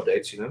Google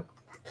updates, you know.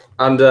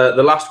 And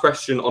the last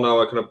question on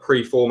our kind of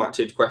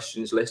pre-formatted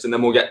questions list, and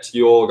then we'll get to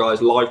your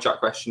guys' live chat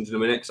questions in a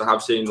minute, because I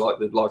have seen like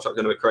the live chat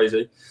going a bit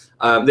crazy.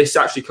 This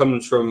actually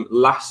comes from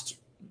last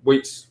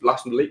month's live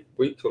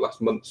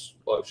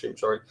stream.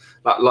 Sorry,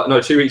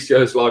 no, 2 weeks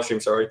ago's live stream.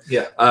 Sorry.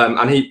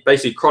 And he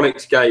basically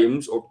Chronix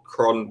Games or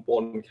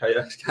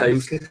Chron1KS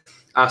Games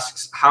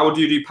asks, how do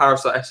you do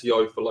parasite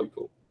SEO for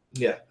local?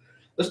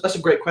 That's a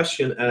great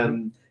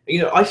question. You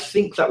know, I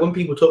think that when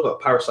people talk about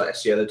parasite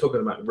SEO, they're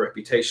talking about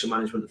reputation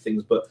management and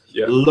things, but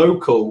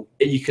local,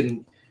 you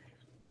can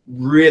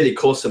really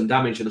cause some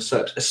damage in a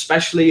search,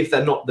 especially if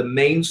they're not the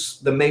main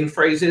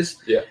phrases.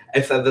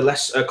 If they're the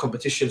less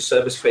competition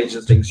service pages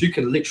and things, you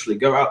can literally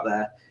go out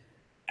there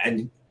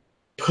and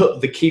put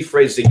the key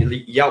phrases in your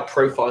Yelp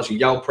profiles.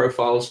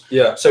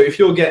 So if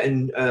you're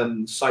getting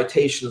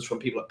citations from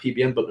people like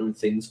PBN Butler and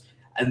things,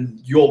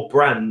 and your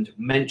brand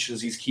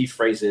mentions these key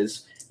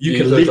phrases, you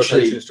can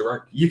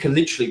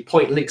literally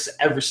point links to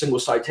every single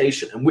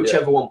citation, and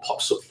whichever one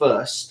pops up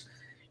first,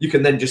 you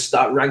can then just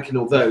start ranking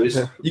all those.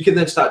 You can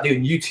then start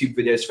doing YouTube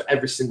videos for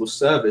every single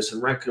service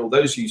and ranking all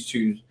those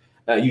YouTube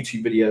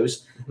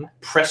videos.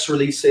 Press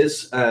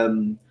releases.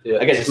 Again,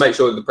 just make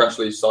sure that the press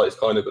release site is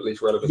kind of at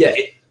least relevant.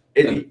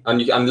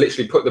 And you can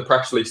literally put the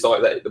press release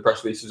site that the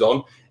press release is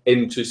on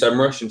into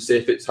SEMrush and see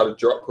if it's had a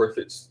drop or if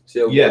it's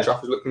see what the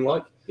traffic is looking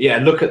like.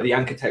 Look at the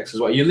anchor text as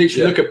well. You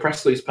literally look at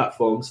press release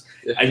platforms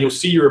and you'll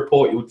see your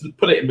report. You'll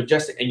put it in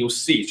Majestic and you'll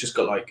see it's just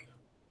got like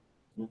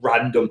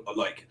random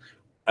like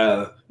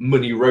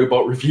money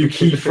robot review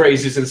key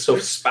phrases and stuff,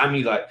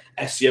 spammy like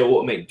SEO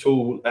automate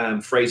tool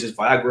phrases,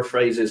 Viagra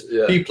phrases.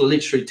 People are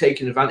literally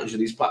taking advantage of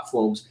these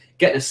platforms,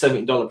 getting a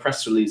 $70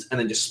 press release and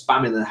then just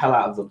spamming the hell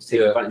out of them to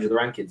take advantage of the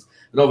rankings.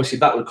 And obviously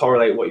that would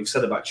correlate what you've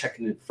said about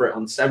checking for it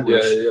on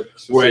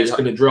SEMrush, where it's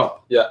going to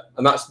drop.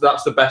 And that's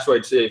the best way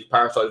to see if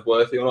Parasite is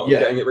worthy or not of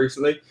getting it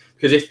recently.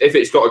 Because if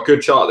it's got a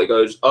good chart that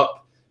goes up,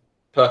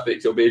 perfect,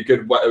 it'll be a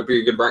good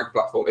rank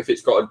platform. If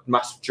it's got a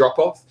massive drop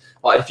off,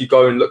 like if you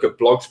go and look at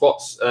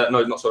Blogspot's,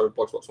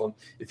 Blogspot's one.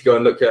 If you go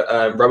and look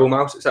at Rebel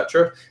Mouse,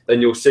 etc.,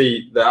 then you'll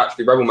see that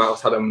actually Rebel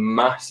Mouse had a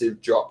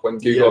massive drop when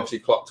Google obviously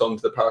clocked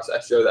onto the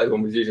Parasite SEO that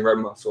everyone was using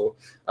Rebel Mouse for,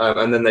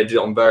 and then they did it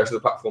on various other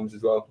platforms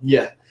as well.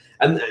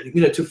 And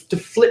you know, to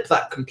flip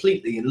that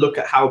completely and look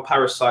at how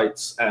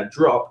parasites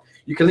drop,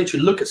 you can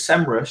literally look at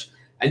SEMrush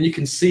and you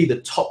can see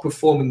the top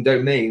performing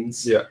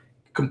domains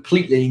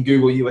completely in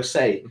Google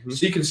USA.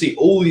 So you can see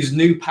all these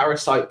new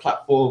parasite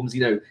platforms,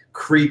 you know,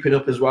 creeping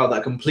up as well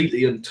that are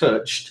completely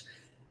untouched.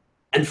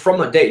 And from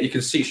that data, you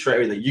can see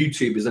straight away that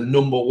YouTube is the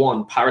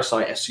 #1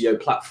 parasite SEO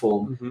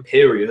platform.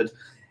 Period.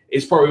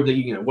 It's probably,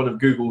 you know, one of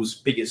Google's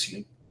biggest, you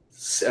know,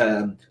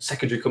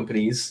 secondary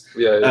companies.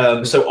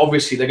 So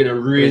obviously they're going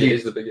to really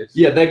is the biggest.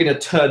 they're going to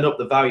turn up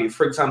the value.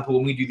 For example,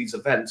 when we do these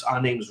events,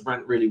 our names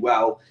rank really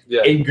well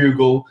in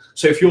Google.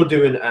 So if you're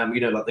doing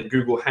you know, like the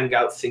Google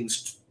Hangout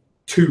things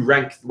to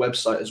rank the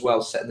website as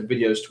well, setting the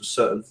videos to a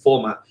certain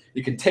format,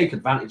 you can take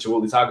advantage of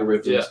all these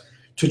algorithms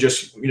to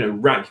just, you know,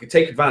 rank. You can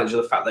take advantage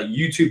of the fact that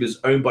YouTube is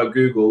owned by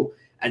Google,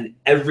 and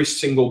every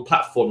single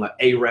platform like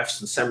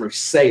Ahrefs and SEMrush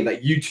say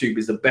that YouTube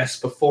is the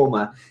best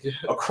performer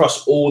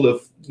across all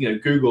of, you know,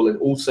 Google and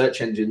all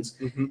search engines,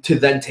 to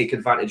then take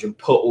advantage and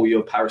put all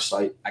your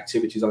parasite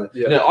activities on it.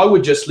 You know, I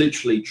would just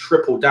literally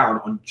triple down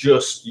on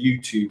just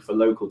YouTube for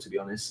local, to be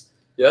honest.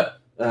 Well,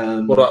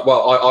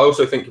 I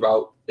also think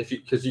about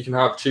because you can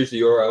choose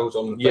the URLs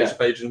on the Facebook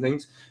page and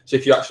things. So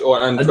if you actually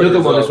another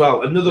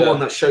one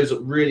that shows up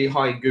really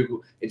high in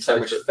Google, it's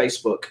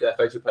Facebook.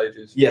 Facebook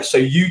pages. So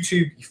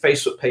YouTube,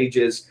 Facebook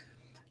pages,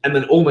 and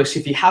then almost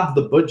if you have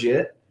the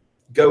budget,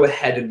 go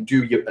ahead and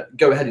do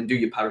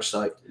your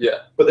parasite. Yeah.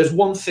 But there's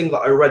one thing that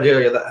I read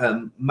earlier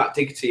that Matt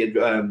Diggity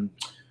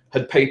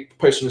had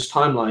posted on his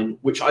timeline,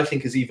 which I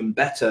think is even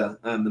better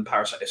than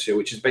parasite SEO,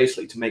 which is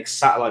basically to make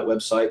satellite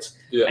websites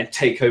and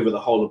take over the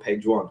whole of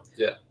page one.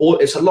 Yeah. Or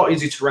it's a lot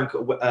easier to rank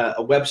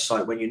a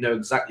website when you know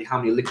exactly how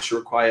many links you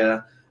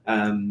require.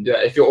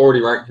 If you're already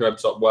ranking your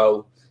website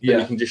well, then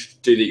Yeah. you can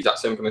just do the exact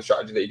same kind of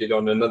strategy that you did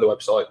on another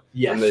website.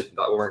 Yes. And that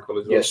will rank well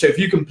as well. Yeah, so if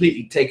you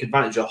completely take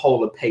advantage of the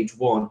whole of page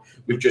one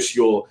with just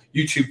your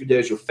YouTube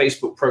videos, your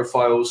Facebook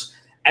profiles,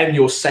 and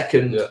your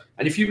second,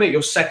 and if you make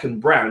your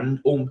second brand,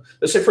 or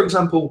let's say, for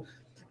example,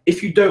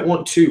 if you don't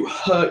want to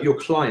hurt your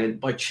client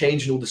by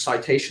changing all the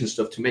citation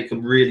stuff to make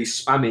them really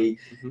spammy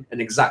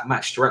and exact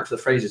match to rank for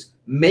the phrases,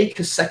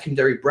 make a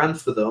secondary brand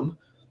for them,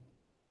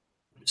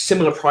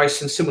 similar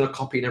pricing, similar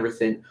copy and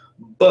everything,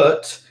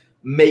 but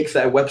make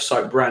their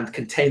website brand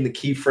contain the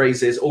key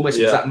phrases, almost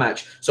exact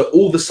match. So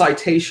all the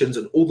citations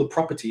and all the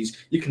properties,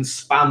 you can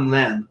spam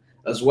them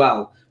as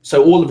well.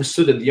 So all of a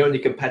sudden, the only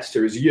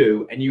competitor is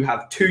you, and you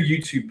have 2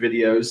 YouTube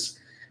videos,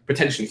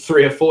 potentially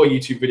 3 or 4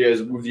 YouTube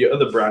videos with your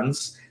other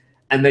brands,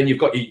 and then you've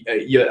got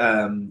your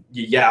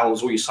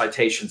YALs, all your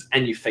citations,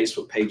 and your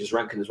Facebook pages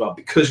ranking as well,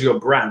 because your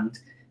brand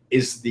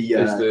is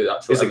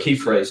the key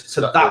phrase. So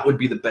that would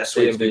be the best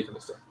way to do.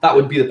 That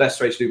would be the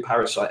best way to do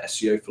parasite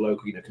SEO for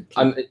local,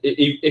 And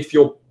if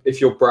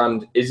your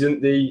brand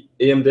isn't the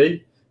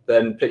EMD,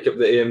 then pick up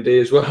the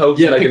EMD as well.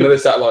 Yeah, make another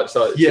satellite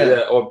site.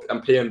 Yeah.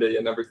 And PMD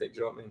and everything. Do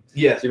you know what I mean?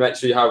 Yeah. So you make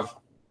sure you have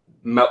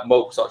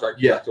multiple sites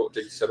ranking. Yeah. What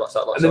Diggity said about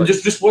satellite and then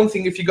sites. just one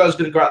thing, if you guys are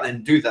going to go out there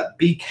and do that,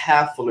 be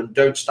careful and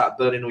don't start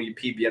burning all your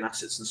PBN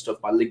assets and stuff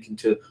by linking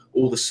to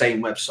all the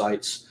same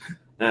websites.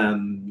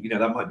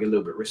 That might be a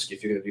little bit risky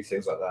if you're going to do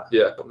things like that.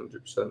 Yeah,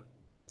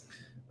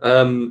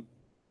 100%.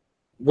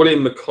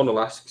 William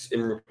McConnell asks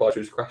in reply to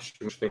his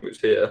question, which I think was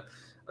here,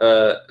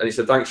 and he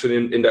said, "Thanks for the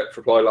in-depth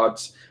reply,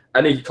 lads.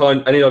 Any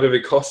idea of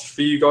it costs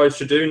for you guys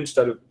to do it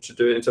instead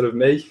of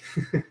me?"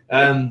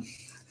 I'm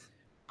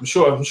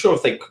sure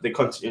if they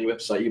contact you on your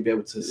website, you'll be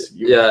able to.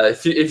 Yeah,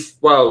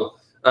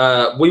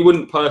 we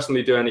wouldn't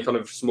personally do any kind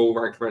of small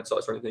rank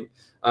sites or anything,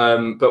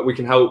 but we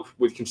can help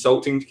with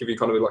consulting to give you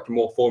kind of like a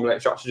more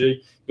formulated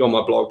strategy. Go on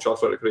my blog,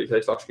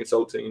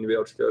 charlesfloat.co.uk/consulting, and you'll be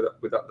able to go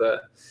with that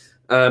there.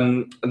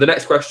 And the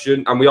next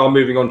question, and we are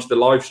moving on to the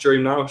live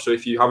stream now. So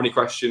if you have any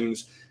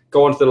questions,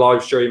 go onto the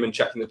live stream and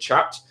check in the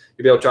chat.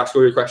 You'll be able to ask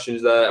all your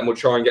questions there, and we'll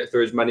try and get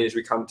through as many as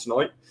we can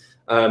tonight.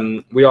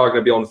 We are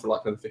going to be on for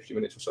like another 50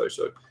 minutes or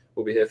so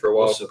we'll be here for a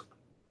while. Awesome.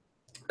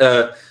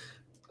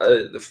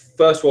 The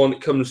first one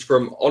comes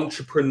from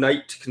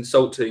Entreprenate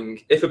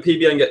Consulting. If a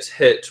PBN gets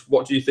hit,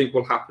 what do you think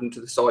will happen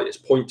to the site it's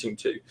pointing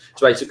to?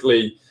 So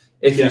basically,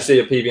 if you see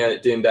a PBN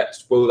at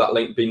de-indexed, will that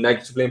link be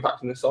negatively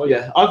impacting the site?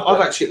 Yeah,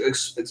 I've actually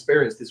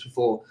experienced this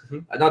before,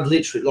 and I'd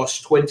literally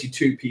lost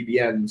 22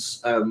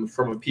 PBNs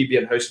from a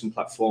PBN hosting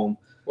platform.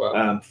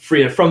 Wow.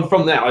 Free from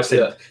there, I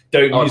said,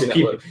 don't use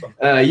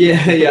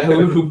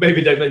PBN.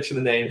 Maybe don't mention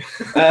the name.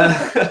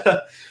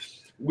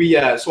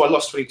 So I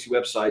lost 22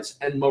 websites,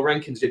 and my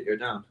rankings didn't go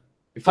down.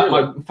 In fact,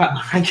 my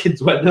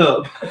rankings went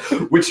up,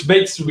 which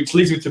leads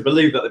me to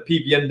believe that the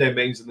PBN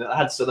domains that I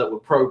had set up were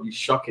probably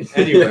shocking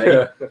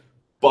anyway.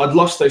 But I'd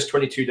lost those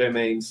 22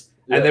 domains,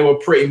 and they were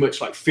pretty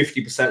much like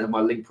 50% of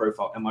my link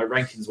profile, and my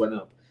rankings went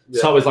up.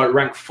 So I was like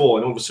rank 4,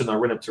 and all of a sudden I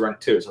ran up to rank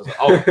 2. So I was like,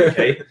 oh,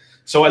 okay.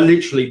 So I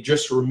literally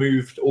just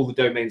removed all the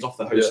domains off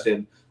the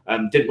hosting,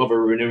 didn't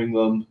bother renewing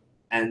them.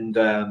 And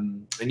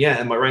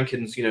my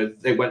rankings,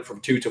 they went from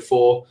 2 to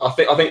 4. I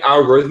think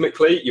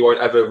algorithmically, you won't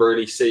ever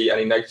really see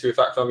any negative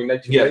effect on having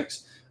negative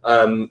links.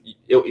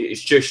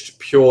 It's just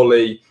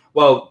purely,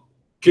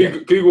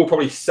 Google will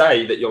probably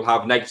say that you'll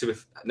have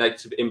negative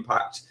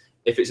impact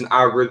if it's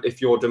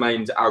if your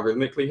domain's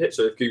algorithmically hit.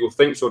 So if Google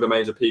thinks your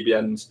domains are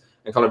PBNs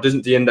and kind of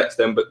doesn't de-index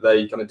them, but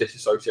they kind of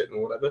disassociate them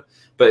or whatever.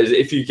 But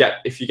if you get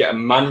a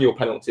manual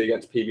penalty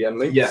against PBN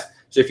links,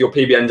 so if your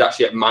PBNs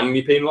actually get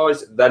manually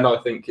penalised, then I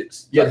think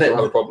they'll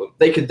have a problem.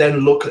 They could then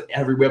look at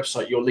every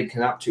website you're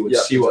linking out to and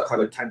see what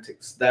kind of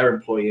tactics they're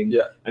employing,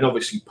 and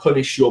obviously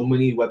punish your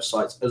money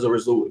websites as a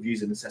result of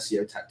using this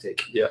SEO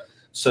tactic.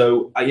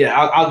 So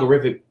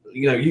algorithm,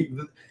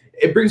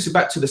 it brings you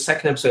back to the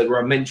second episode where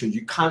I mentioned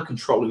you can't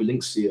control who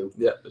links to you.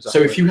 So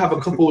if you have a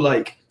couple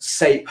like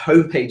SAPE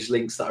homepage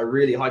links that are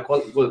really high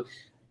quality,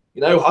 I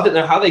don't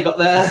know how they got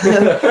there.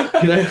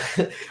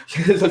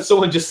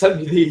 Someone just sent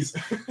me these.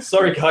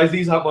 Sorry guys,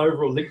 these aren't my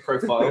overall link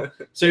profile.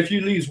 So if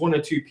you lose 1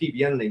 or 2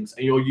 PBN links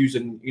and you're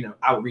using,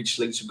 outreach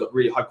links, you've got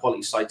really high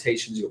quality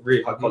citations, you've got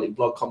really high quality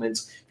blog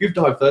comments. If you've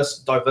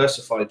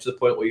diversified to the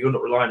point where you're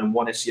not relying on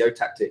one SEO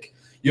tactic,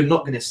 you're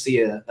not going to see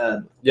it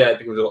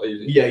becomes a lot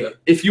easier.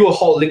 If your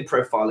whole link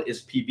profile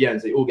is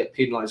PBNs, they all get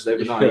penalized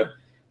overnight.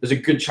 There's a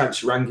good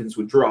chance your rankings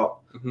would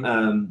drop.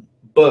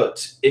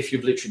 But if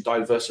you've literally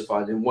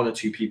diversified and 1 or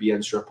 2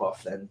 PBNs drop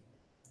off, then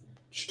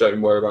just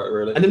don't worry about it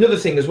really. And another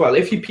thing as well,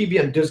 if your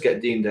PBN does get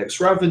de-indexed,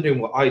 rather than doing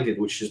what I did,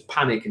 which is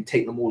panic and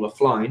take them all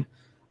offline,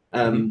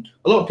 a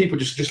lot of people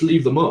just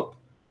leave them up.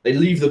 They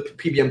leave the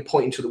PBN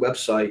pointing to the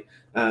website,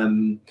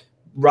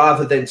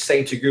 Rather than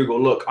saying to Google,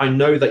 look, I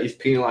know that you've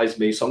penalized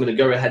me, so I'm going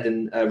to go ahead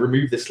and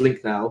remove this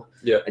link now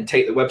and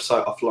take the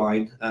website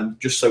offline,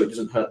 just so it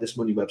doesn't hurt this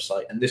money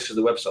website. And this is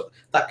the website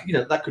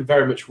that could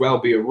very much well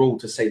be a rule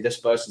to say this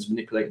person's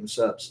manipulating the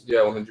SERPs. Yeah,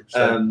 100%.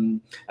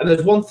 And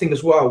there's one thing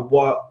as well,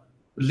 what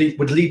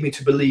would lead me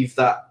to believe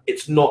that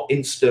it's not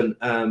instant,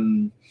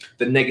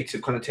 the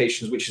negative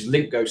connotations, which is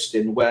link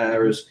ghosting.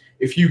 Whereas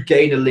if you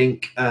gain a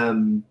link,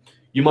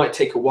 you might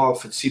take a while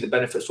to see the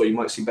benefits, or you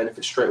might see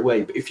benefits straight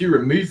away. But if you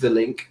remove the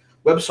link,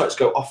 websites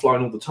go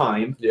offline all the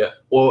time. Yeah.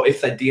 Or if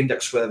they're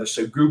de-indexed, whatever,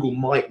 so Google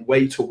might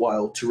wait a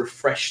while to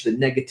refresh the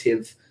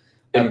negative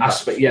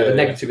aspect. Yeah, the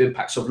negative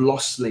impacts of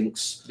lost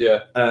links. Yeah.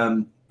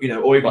 You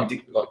know, or even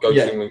like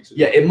ghosting links.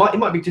 Yeah, it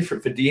might be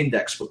different for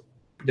de-index, but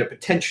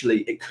potentially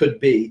it could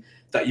be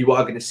that you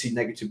are going to see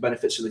negative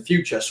benefits in the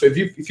future. So if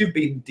you've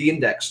been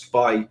de-indexed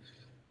by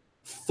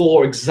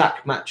 4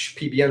 exact match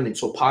PBN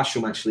links or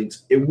partial match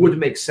links, it would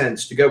make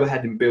sense to go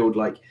ahead and build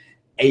like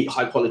 8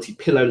 high quality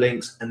pillow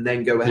links, and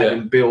then go ahead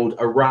and build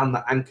around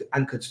the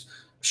anchored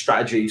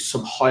strategy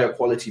some higher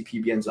quality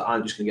PBNs that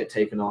aren't just going to get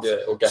taken off.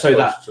 So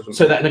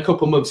that in a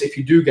couple of months, if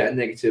you do get a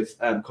negative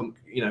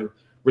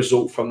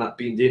result from that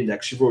being the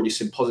index, you've already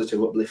seen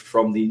positive uplift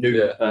from the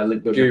new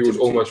link building. Google's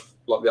almost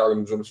like the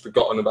algorithm's almost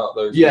forgotten about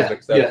those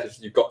links there, because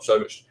you've got so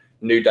much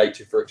new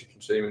data for it to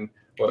consume and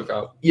work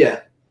out.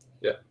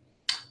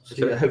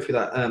 So hopefully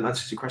that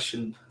answers your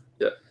question.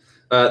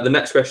 The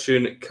next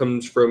question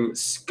comes from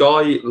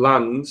Sky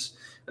Lands,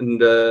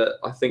 and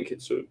I think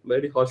it's a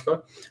lady. Hi, Sky.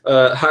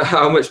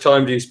 How much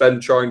time do you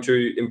spend trying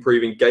to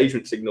improve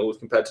engagement signals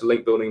compared to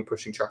link building and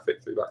pushing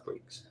traffic through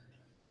backlinks?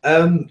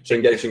 So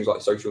engage things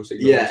like social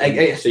signals,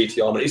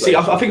 CTR. You see,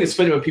 I think it's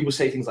funny when people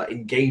say things like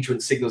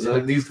engagement signals.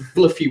 Like these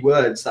fluffy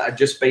words that are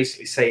just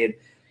basically saying,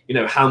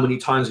 how many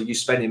times are you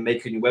spending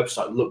making your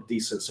website look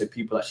decent so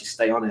people actually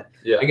stay on it?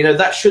 And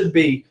that should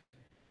be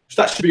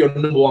your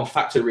number one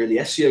factor, really.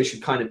 SEO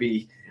should kind of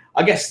be,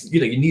 I guess,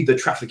 you need the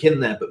traffic in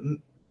there, but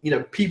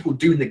people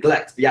do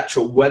neglect the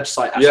actual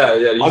website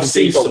aspect. I've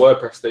seen some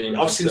WordPress themes.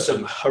 I've seen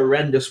some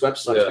horrendous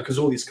websites because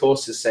all these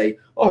courses say,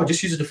 "Oh,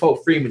 just use a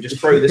default theme and just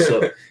throw this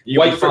up." You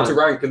wait for it to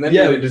rank and then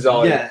do the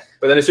design.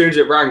 But then as soon as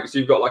it ranks,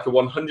 you've got like a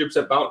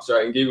 100% bounce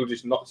rate, and Google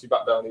just knocks you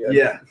back down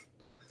again.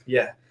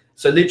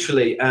 So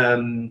literally,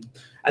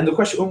 and the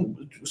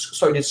question,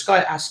 did Sky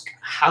ask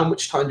how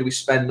much time do we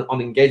spend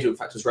on engagement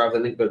factors rather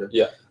than link building?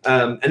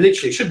 And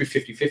literally it should be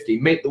 50-50.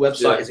 Make the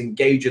website as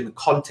engaging, the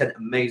content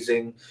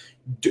amazing,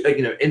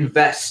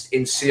 invest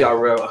in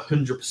CRO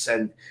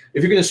 100%.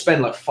 If you're going to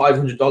spend like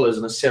 $500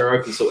 on a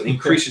CRO consultant,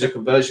 increases your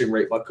conversion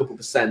rate by a couple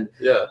 %,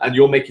 and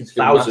you're making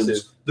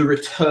thousands, the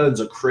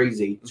returns are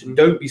crazy. So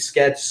don't be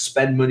scared to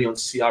spend money on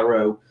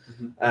CRO.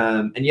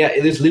 And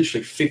it is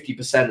literally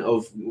 50%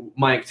 of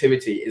my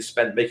activity is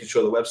spent making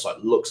sure the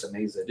website looks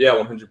amazing.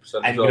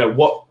 100%. And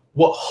what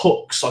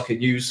hooks I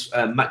can use.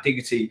 Matt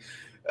Diggity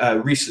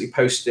recently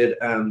posted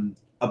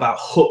about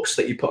hooks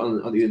that you put on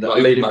the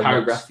opening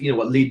paragraph.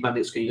 What lead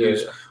magnets can you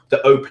use?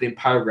 The opening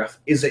paragraph,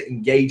 is it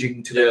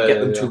engaging to get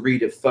them to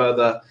read it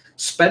further?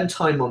 Spend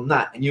time on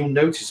that, and you'll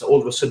notice that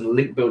all of a sudden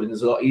link building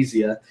is a lot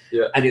easier,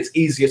 and it's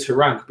easier to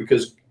rank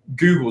because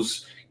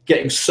Google's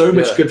getting so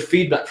much good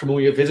feedback from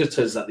all your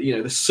visitors that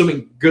there's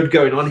something good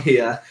going on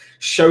here.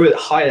 Show it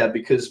higher,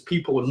 because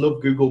people would love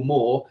Google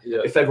more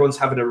if everyone's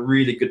having a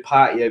really good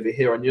party over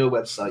here on your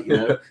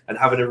website, and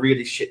having a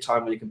really shit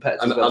time when you compare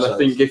it to and I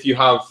think if you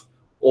have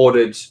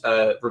ordered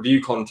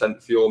review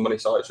content for your money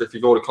sites, or if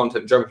you've ordered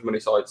content generally for money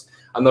sites,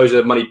 and those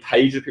are money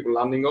pages people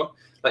landing on,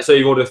 let's say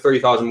you've ordered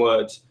 3,000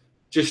 words,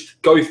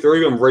 just go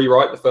through and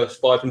rewrite the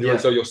first 500 or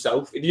so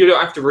yourself. You don't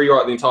have to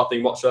rewrite the entire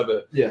thing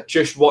whatsoever.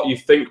 Just what you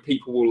think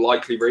people will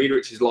likely read,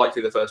 which is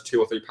likely the first 2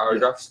 or 3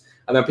 paragraphs.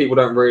 And then people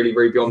don't really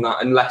read beyond that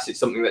unless it's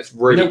something that's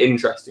really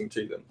interesting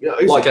to them,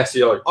 like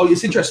SEO. Oh,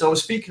 it's interesting. I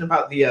was speaking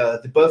about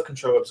the birth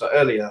control website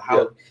earlier,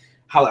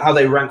 how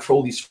they rank for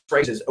all these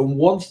phrases. And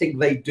one thing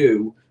they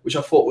do, which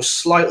I thought was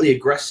slightly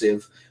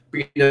aggressive,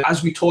 but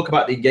as we talk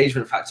about the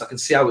engagement factors, I can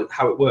see how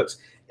it works.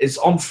 Is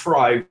on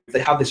Thrive, they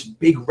have this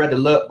big red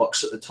alert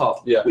box at the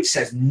top, which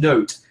says,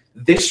 "Note,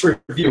 this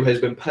review has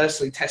been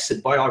personally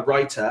tested by our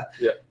writer,"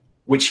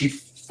 which he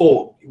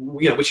thought,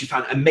 which he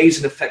found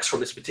amazing effects from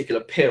this particular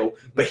pill,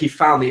 but he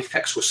found the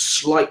effects were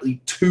slightly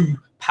too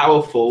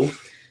powerful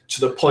to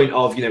the point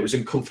of, it was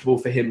uncomfortable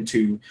for him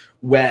to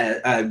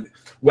wear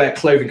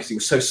clothing because he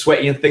was so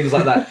sweaty and things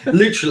like that.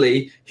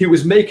 Literally, he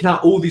was making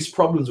out all these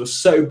problems were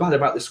so bad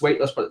about this weight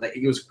loss product that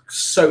he was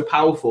so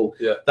powerful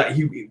that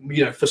he,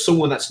 for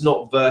someone that's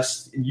not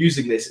versed in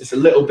using this, it's a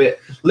little bit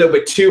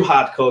too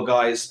hardcore,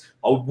 guys.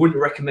 I wouldn't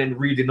recommend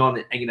reading on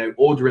it and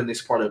ordering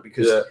this product,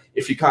 because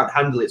if you can't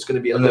handle it, it's going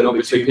to be a little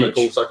bit too much. And then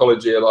obviously people's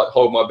psychology are like,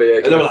 hold my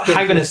beer. And they're like,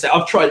 hang on a sec,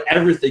 I've tried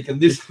everything, and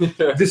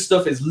this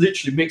stuff is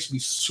literally makes me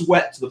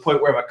sweat to the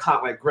point where I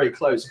can't wear grey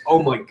clothes.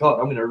 Oh my god,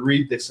 I'm going to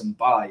read this and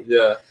buy.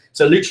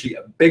 So literally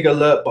a big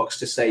alert box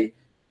to say,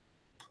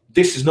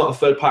 this is not a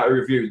third-party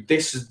review.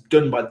 This is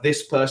done by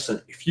this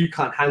person. If you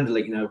can't handle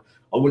it,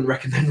 I wouldn't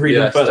recommend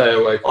reading further. Stay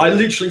away from I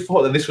literally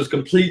thought that this was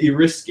completely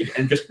risky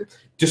and just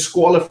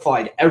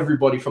disqualified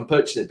everybody from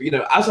purchasing it. But, you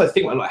know, as I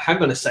think, I'm like,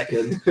 hang on a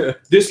second,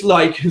 this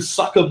like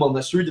sucker mom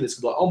that's reading this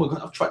is like, oh my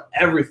God, I've tried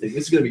everything.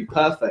 This is going to be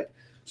perfect.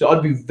 So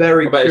I'd be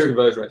very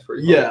curious.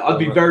 I'd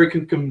be very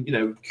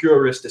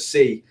curious to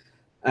see,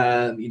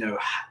 you know,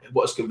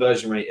 what its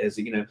conversion rate is.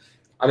 You know,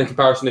 and in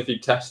comparison, if you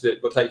tested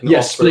it but taken it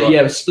off,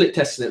 split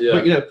testing it.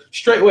 But, you know,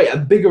 straight away a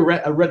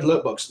red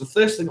alert box. The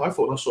first thing I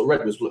thought when I saw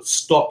red was, look,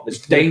 stop, there's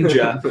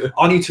danger.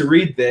 I need to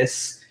read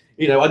this.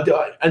 You know,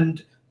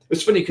 and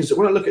it's funny because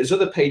when I look at his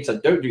other page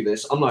that don't do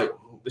this, I'm like,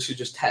 oh, this is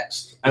just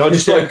text, and I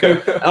just want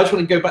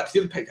to go back to the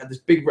other page. Had this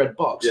big red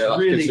box. Yeah, that's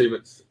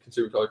really,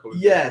 consumer psychology.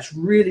 Yeah, it's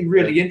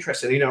really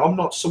interesting. You know, I'm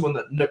not someone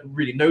that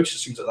really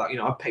notices things like that. You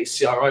know, I pay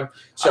CRO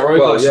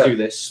guys to do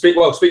this.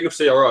 Speaking of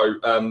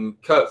CRO,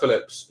 Kurt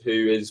Phillips, who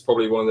is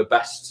probably one of the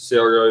best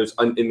CROs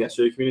in the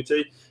SEO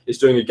community, is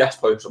doing a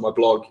guest post on my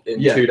blog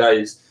in 2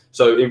 days.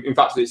 So in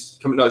fact, it's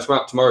coming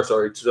out tomorrow.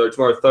 Sorry, so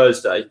tomorrow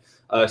Thursday.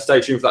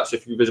 Stay tuned for that. So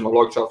if you visit my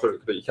blog,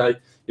 floate.uk,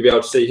 you'll be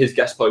able to see his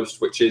guest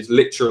post, which is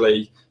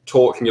literally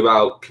talking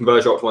about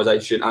conversion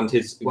optimization and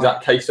his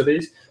exact case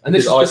studies. And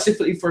this is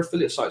specifically for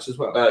affiliate sites as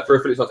well? For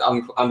affiliate sites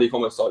and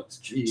e-commerce sites.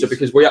 Jeez. So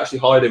because we actually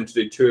hired him to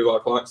do 2 of our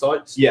client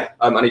sites. Yeah.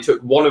 And he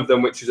took one of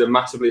them, which is a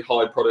massively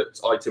high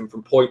product item,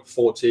 from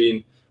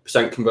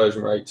 0.14%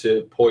 conversion rate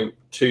to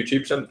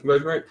 0.22%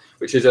 conversion rate,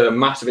 which is a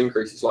massive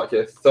increase. It's like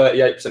a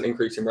 38%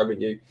 increase in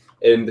revenue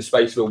in the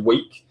space of a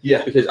week.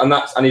 Yeah.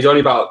 And he's only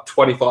about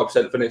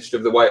 25% finished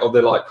of the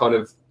like kind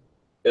of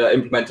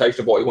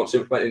implementation of what he wants to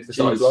implement into the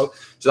site as well.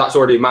 So that's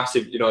already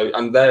massive, you know,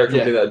 and they're a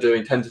company that are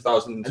doing tens of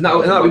thousands. And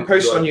that'll be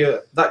posted on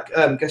your,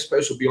 guest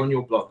post will be on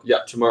your blog. Yeah,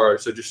 tomorrow.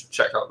 So just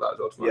check out that as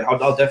well tomorrow. Yeah,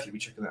 I'll definitely be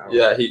checking that out.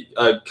 Yeah,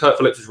 Kurt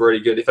Phillips is really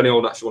good. If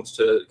anyone actually wants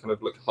to kind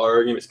of look at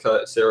hiring him, it's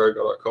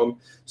kurt@zerogo.com.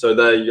 So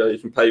there you go, you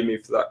can pay me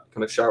for that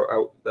kind of shout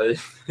out there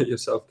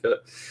yourself, Kurt.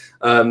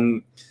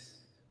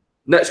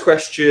 Next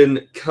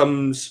question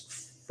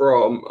comes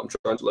from, I'm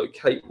trying to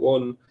locate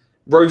one,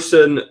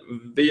 Rosen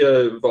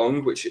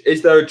Viavong, which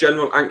is there a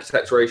general anchor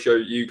text ratio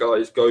you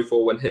guys go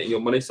for when hitting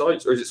your money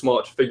sites, or is it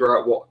smart to figure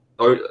out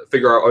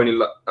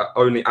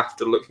only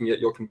after looking at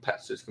your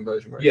competitors'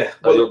 conversion rate? Yeah,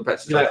 well,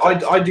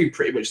 I do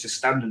pretty much the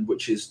standard,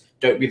 which is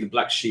don't be the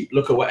black sheep.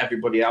 Look at what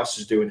everybody else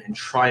is doing and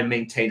try and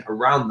maintain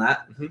around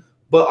that. Mm-hmm.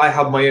 But I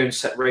have my own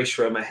set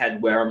ratio in my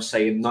head where I'm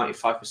saying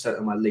 95%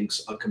 of my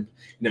links are,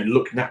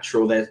 look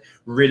natural. They're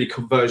really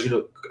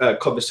conversational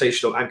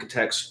anchor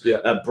text,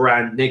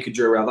 brand, naked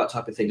URL, that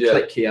type of thing.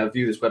 Click here,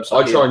 view this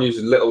website. I try and use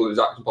as little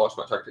exact and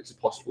partial match anchor text as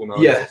possible now.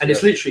 Yeah, and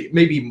it's literally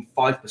maybe even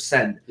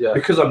 5%. Yeah,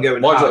 because I'm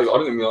going. I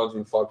don't think mine's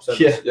even 5%.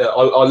 Yeah,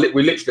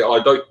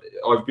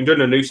 I've been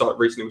doing a new site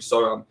recently with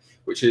SOAM,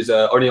 which is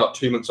only like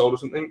 2 months old or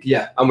something.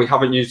 Yeah. And we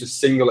haven't used a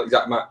single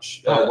exact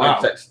match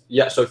anchor text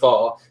yet so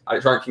far. And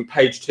it's ranking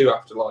page 2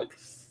 after like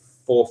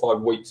 4 or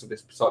 5 weeks of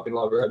this site being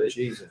live already.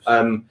 Jesus.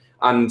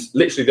 And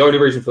literally the only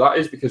reason for that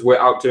is because we're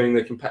outdoing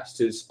the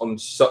competitors on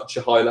such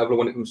a high level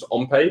when it comes to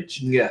on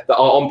page. Yeah. That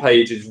our on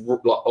page is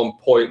like on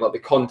point. Like the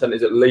content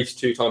is at least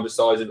 2 times the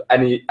size of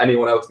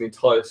anyone else in the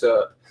entire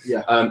SERP.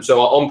 Yeah.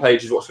 So our on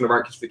page is what's going to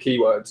rank us for the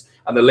keywords,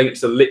 and the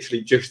links are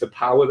literally just the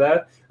power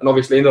there. And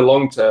obviously, in the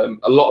long term,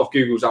 a lot of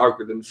Google's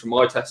algorithms, from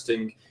my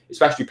testing,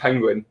 especially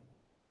Penguin,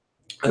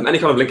 any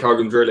kind of link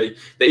algorithms really,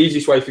 the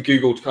easiest way for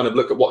Google to kind of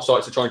look at what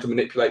sites are trying to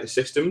manipulate the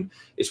system,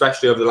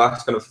 especially over the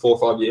last kind of 4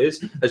 or 5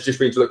 years, has just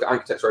been to look at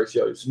anchor text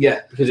ratios.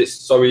 Yeah. Because it's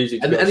so easy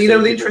to and you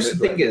know, the interesting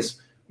thing is,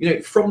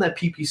 from their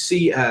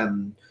PPC,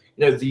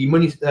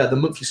 the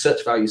monthly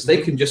search values, they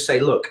can just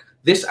say, look,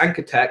 this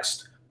anchor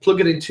text, plug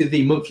it into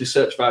the monthly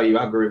search value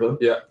algorithm.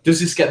 Yeah. Does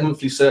this get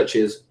monthly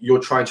searches? You're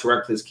trying to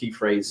rank for this key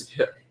phrase.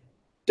 Yeah.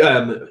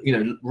 Rank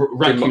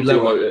you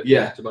lower.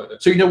 Yeah. So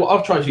what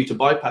I've tried to do to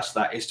bypass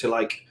that is to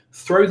like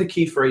throw the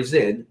key phrase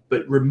in,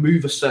 but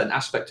remove a certain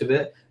aspect of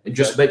it and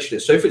just mention it.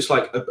 So if it's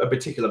like a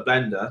particular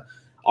blender,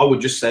 I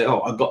would just say,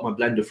 oh, I got my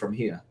blender from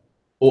here.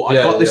 Or I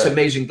got this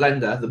amazing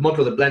blender, the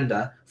model of the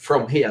blender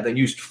from here, then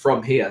used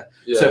from here.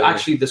 Yeah, so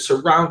actually the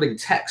surrounding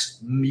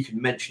text, you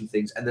can mention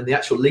things, and then the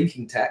actual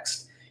linking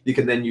text, you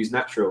can then use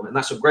natural, and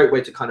that's a great way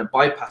to kind of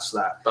bypass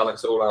that.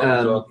 Balance it all out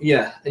as well.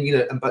 Yeah,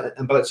 and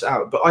balance it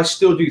out. But I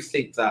still do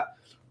think that,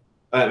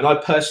 and I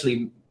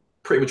personally,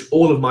 pretty much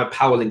all of my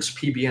power links,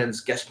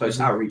 PBNs, guest post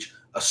outreach,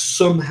 are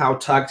somehow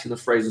tagged in a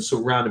phrase in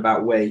some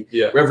roundabout way.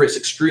 Yeah. Whether it's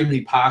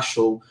extremely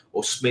partial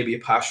or maybe a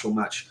partial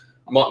match.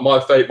 My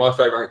favorite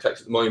anchor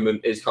text at the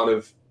moment is kind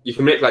of, you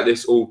can manipulate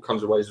this all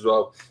kinds of ways as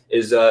well,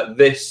 is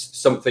this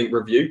something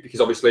review, because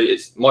obviously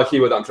it's my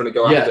keyword that I'm trying to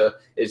go after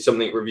is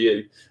something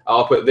review.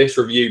 I'll put this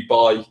review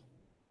by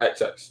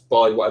XX,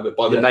 by whatever,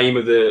 by the name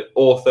of the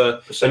author.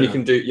 Persona. And you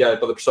can do,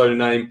 by the persona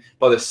name,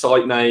 by the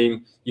site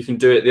name. You can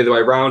do it the other way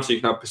around, so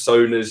you can have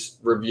personas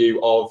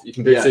review of, you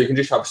can do so you can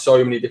just have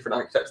so many different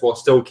anchor texts while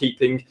still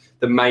keeping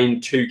the main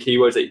 2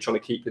 keywords that you're trying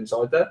to keep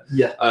inside there.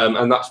 Yeah.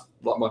 And that's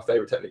like my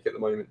favorite technique at the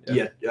moment.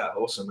 Yeah,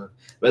 awesome, man.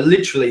 But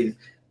literally,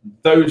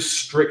 those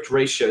strict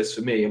ratios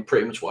for me are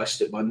pretty much what I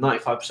stick by.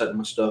 95% of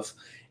my stuff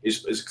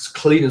is as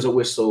clean as a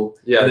whistle.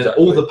 Yeah, and then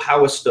exactly. all the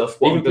power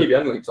stuff. Even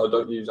PBN links, I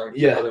don't use. I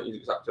don't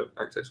use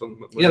access on.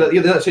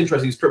 Yeah, that's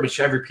interesting. It's pretty much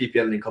every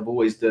PBN link I've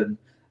always done.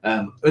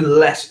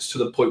 Unless it's to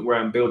the point where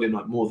I'm building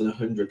like more than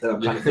 100, then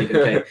I'm kind of thinking,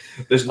 okay,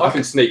 I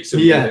can sneak some.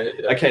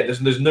 Okay,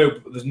 there's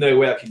no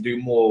way I can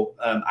do more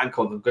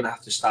anchor. I'm going to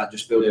have to start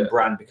just building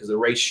brand because the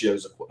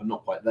ratios are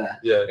not quite there.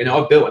 Yeah, you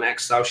know, I've built an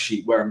Excel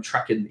sheet where I'm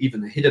tracking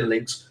even the hidden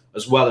links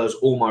as well as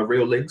all my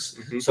real links.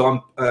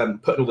 So I'm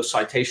putting all the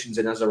citations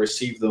in as I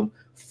receive them,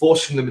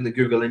 forcing them in the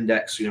Google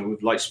index, you know,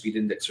 with Lightspeed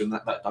indexer and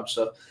that type of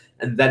stuff,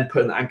 and then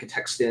putting the anchor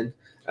text in.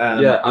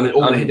 And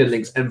all the hidden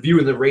links and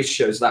viewing the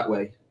ratios that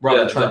way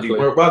rather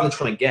than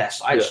trying to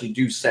guess. I actually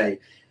do say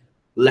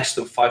less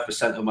than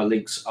 5% of my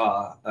links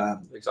are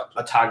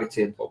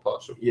targeting or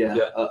partial.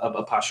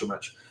 A partial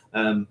match.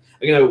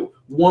 You know,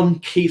 one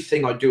key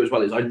thing I do as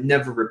well is I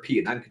never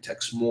repeat an anchor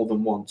text more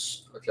than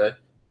once. Okay.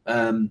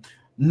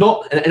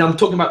 Not, and I'm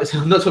talking about this.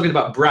 I'm not talking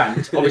about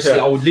brand. Obviously,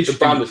 I would literally the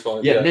brand is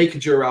fine. Yeah,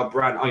 naked URL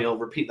brand. I'll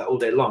repeat that all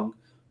day long.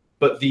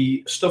 But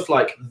the stuff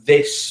like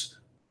this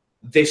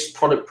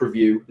product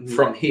review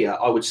from here,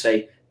 I would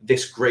say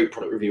this great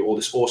product review or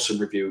this awesome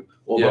review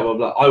or blah blah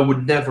blah. I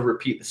would never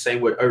repeat the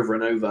same word over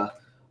and over,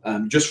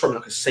 just from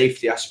like a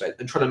safety aspect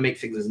and trying to make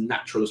things as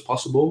natural as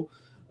possible.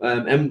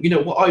 And you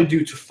know what I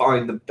do to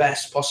find the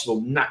best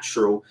possible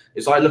natural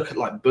is I look at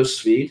like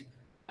BuzzFeed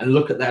and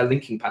look at their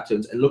linking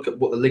patterns and look at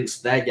what the links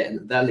they're getting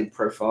at their link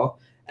profile,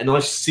 and I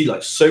see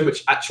like so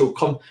much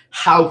actual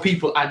how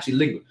people actually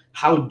link,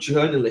 how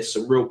journalists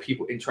and real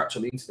people interact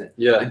on the internet,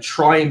 and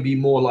try and be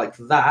more like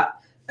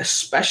that,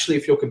 especially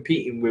if you're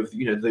competing with,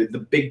 you know,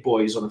 the big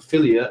boys on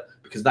affiliate,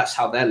 because that's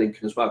how they're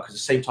linking as well, because the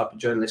same type of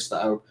journalists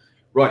that are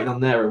writing on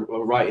there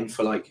are writing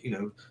for, like, you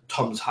know,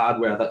 Tom's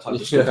Hardware, that type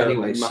of stuff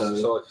anyway.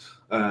 So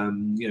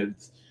you know,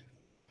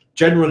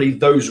 generally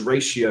those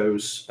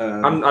ratios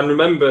and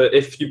remember,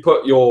 if you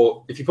put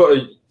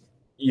a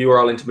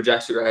URL into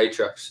Majestic or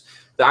Ahrefs,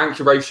 the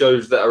anchor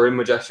ratios that are in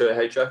Majestic or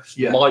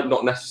Ahrefs might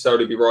not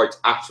necessarily be right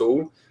at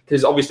all,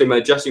 because obviously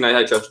Majestic and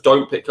Ahrefs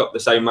don't pick up the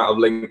same amount of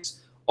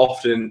links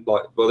often.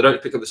 Like, well, they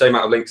don't pick up the same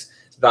amount of links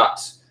that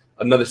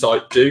another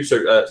site do. So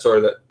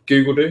that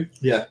Google do.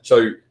 Yeah.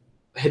 So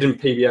hidden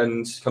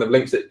PBNs, kind of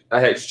links that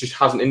Ahrefs just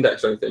hasn't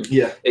indexed or anything.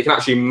 Yeah. It can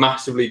actually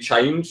massively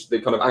change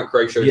the kind of anchor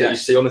ratios that you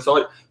see on the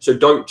site. So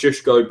don't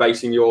just go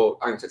basing your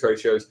anchor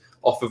ratios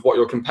off of what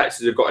your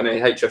competitors have got in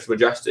Ahrefs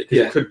Majestic,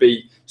 because it could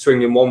be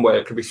swinging one way,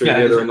 it could be swinging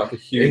the other in like a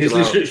huge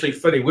amount. It's literally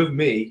funny with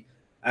me.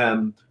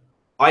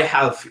 I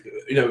have,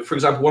 you know, for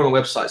example, one of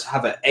my websites, I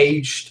have an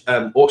aged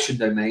auction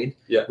domain,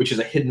 which is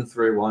a hidden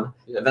 301.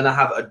 And then I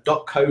have a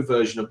 .co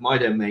version of my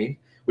domain,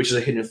 which is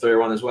a hidden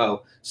 301 as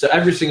well. So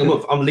every single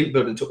month, I'm link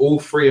building to all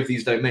three of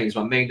these domains: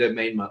 my main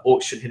domain, my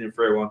auction hidden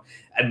 301,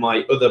 and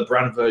my other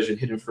brand version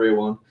hidden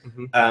 301.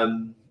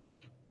 And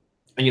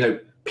you know,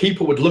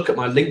 people would look at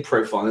my link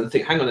profile and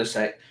think, hang on a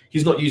sec,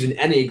 he's not using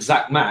any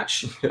exact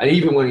match. And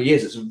even when he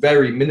is, it's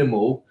very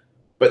minimal.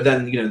 But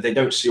then, you know, they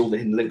don't see all the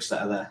hidden links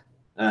that are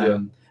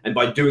there. And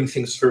by doing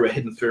things through a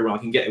hidden 301,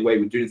 I can get away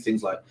with doing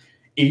things like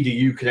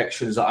EDU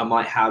connections that I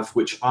might have,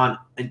 which aren't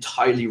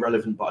entirely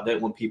relevant, but I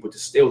don't want people to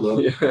steal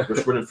them.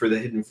 Just running through the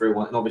hidden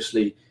 301, and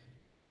obviously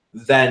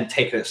then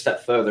taking it a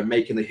step further,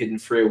 making the hidden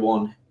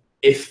 301,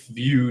 if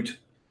viewed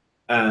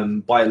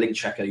by a link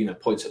checker, you know,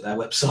 points at their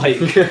website,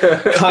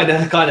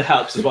 kind of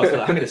helps as well. So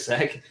like, hang on a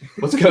sec,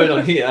 what's going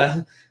on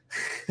here?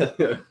 That's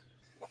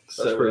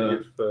pretty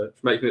good for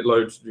making it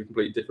load to a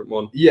completely different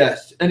one.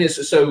 Yes, and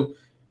it's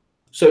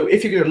so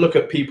if you're going to look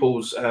at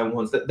people's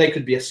ones, that they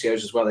could be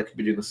SEOs as well, they could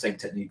be doing the same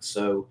techniques.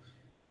 So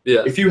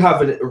if you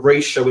have a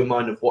ratio in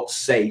mind of what's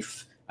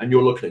safe and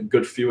you're looking at a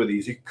good few of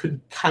these, you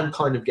can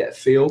kind of get a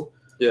feel.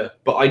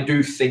 But I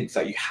do think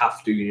that you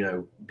have to, you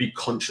know, be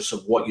conscious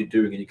of what you're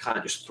doing, and you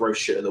can't just throw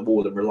shit at the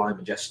wall and rely on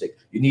Majestic.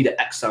 You need an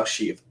Excel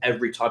sheet of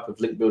every type of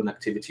link building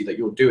activity that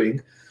you're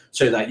doing,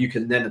 so that you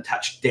can then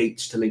attach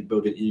dates to link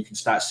building, and you can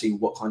start seeing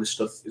what kind of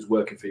stuff is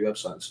working for your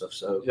website and stuff.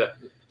 So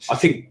I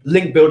think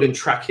link building,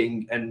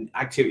 tracking, and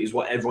activity is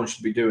what everyone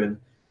should be doing.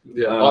 We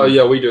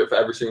do it for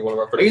every single one of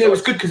our products. You know,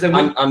 it's good because then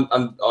and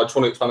I just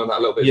want to expand on that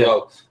a little bit as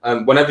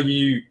well. Whenever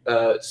you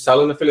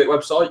sell an affiliate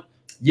website,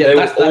 they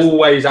will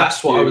always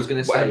ask you,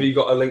 have you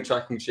got a link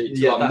tracking sheet?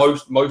 Like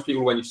most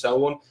people, when you sell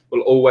one, will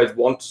always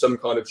want some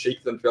kind of sheet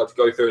for them to be able to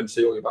go through and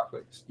see all your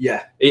backlinks.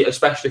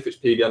 Especially if it's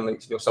PBN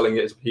links and you're selling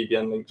it as a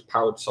PBN links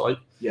powered site.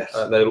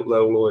 They'll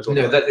always want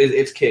that.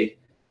 It's key.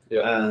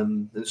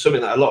 And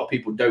something that a lot of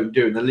people don't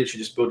do, and they're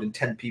literally just building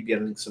 10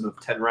 PBN links, some of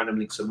 10 random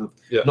links, some of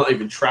not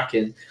even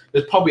tracking.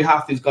 There's probably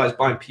half these guys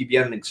buying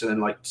PBN links, and then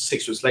like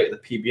 6 months later, the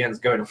PBN's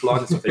going offline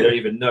and stuff they don't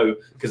even know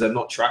because they're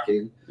not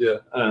tracking.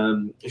 You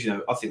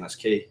know, I think that's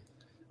key.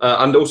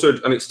 And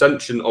also an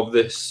extension of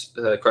this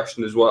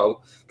question as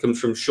well comes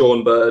from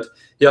Sean Bird.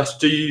 He asked,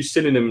 do you use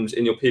synonyms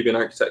in your PBN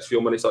anchor text for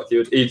your money site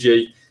keyword?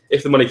 E.g.,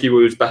 if the money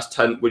keyword was best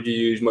tent, would you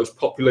use most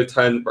popular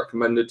tent,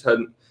 recommended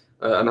tent?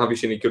 And have you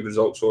seen any good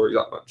results or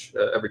exact match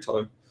every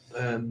time?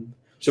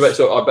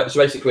 So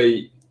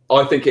basically,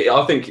 I think it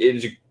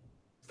is a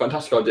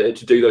fantastic idea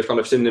to do those kind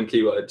of synonym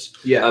keywords.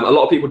 Yeah. A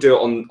lot of people do it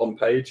on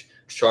page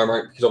to try and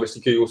rank, because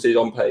obviously Google sees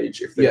on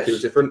page if the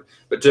keyword's different.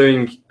 But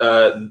doing,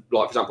 like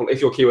for example,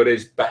 if your keyword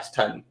is best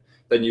tent,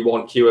 then you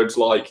want keywords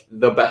like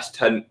the best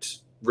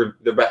tent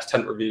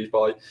reviews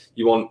by.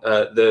 You want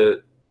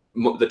the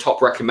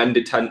top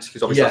recommended tents,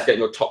 because obviously that's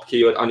getting your top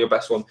keyword and your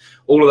best one.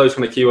 All of those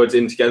kind of keywords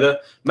in together.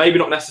 Maybe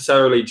not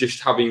necessarily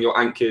just having your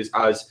anchors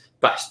as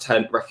best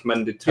tent,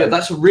 recommended tent. Yeah,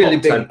 that's a really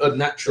big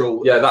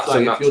unnatural. Yeah, that's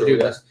unnatural.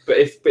 But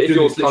if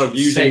you're kind of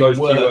using those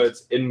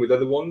keywords in with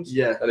other ones,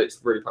 then it's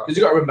really powerful. Because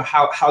you got to remember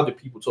how do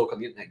people talk on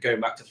the internet? Going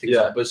back to things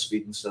like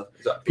BuzzFeed and stuff.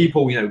 Exactly.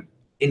 People,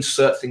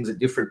 insert things at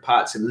different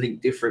parts and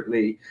link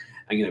differently,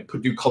 and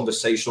do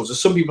conversationals.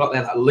 There's some people out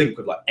there that link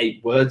with like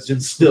 8 words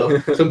and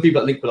stuff. Some people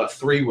that link with like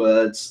 3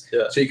 words.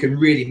 Yeah. So you can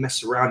really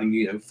mess around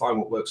and find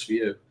what works for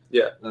you.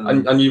 Yeah,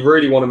 and you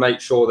really want to make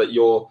sure that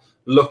you're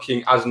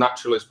looking as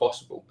natural as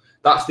possible.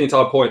 That's the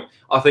entire point.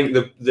 I think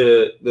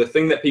the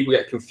thing that people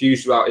get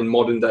confused about in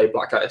modern day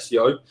black hat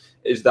SEO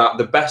is that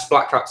the best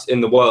black hats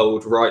in the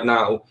world right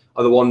now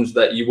are the ones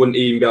that you wouldn't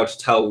even be able to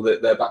tell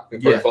that their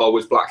backlink profile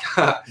was black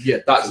hat. Yeah,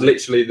 that's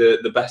literally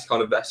the best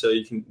kind of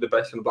SEO the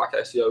best kind of black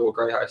hat SEO or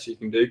grey hat SEO you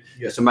can do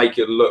is to make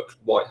it look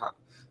white hat.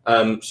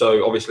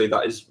 So obviously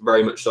that is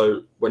very much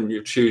so when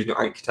you're choosing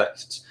your anchor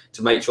texts,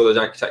 to make sure those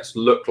anchor texts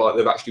look like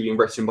they've actually been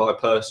written by a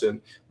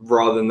person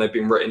rather than they've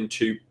been written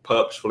to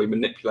purposefully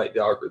manipulate the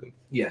algorithm.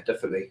 Yeah,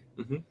 definitely.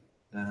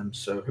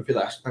 So hopefully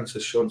that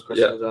answers Sean's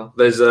question as well.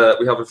 There's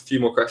we have a few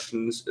more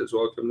questions as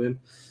well coming in.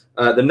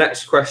 The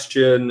next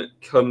question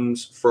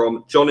comes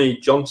from Johnny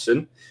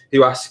Johnson,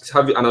 who asks,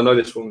 and I know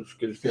this one's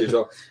good for you as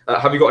well,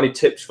 have you got any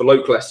tips for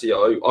local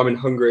SEO? I'm in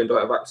Hungary and don't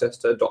have access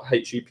to .hu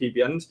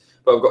PBNs,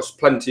 but I've got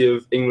plenty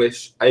of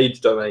English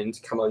age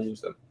domains. Can I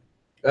use them?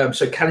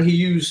 So can he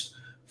use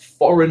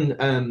foreign?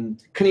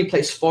 Can he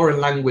place foreign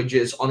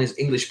languages on his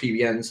English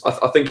PBNs?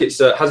 I think it's.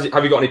 Have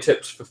you got any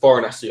tips for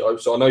foreign SEO?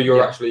 So I know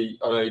you're actually.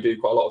 I know you do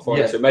quite a lot of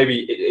foreign SEO.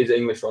 Maybe it is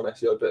English foreign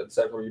SEO, but at the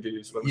same time you do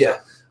use some.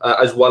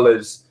 As well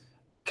as,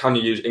 can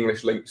you use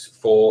English links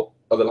for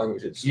other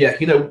languages? Yeah,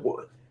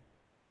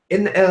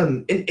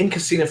 in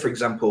casino, for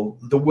example,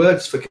 the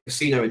words for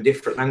casino in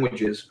different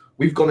languages,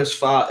 we've gone as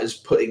far as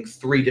putting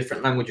 3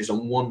 different languages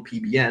on one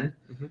PBN,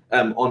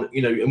 and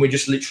we're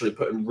just literally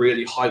putting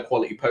really high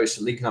quality posts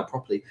and linking out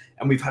properly,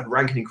 and we've had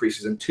ranking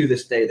increases, and to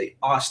this day they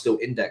are still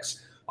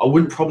indexed. I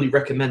wouldn't probably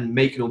recommend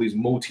making all these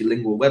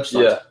multilingual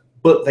websites,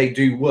 but they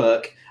do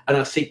work, and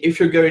I think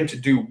if you're going to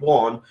do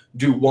one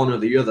or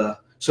the other.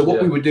 So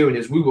what we were doing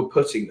is we were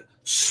putting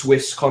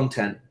Swiss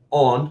content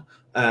on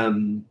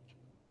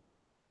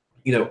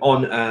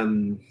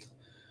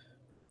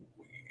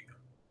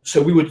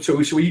so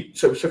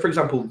for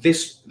example,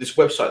 this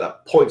website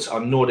that points our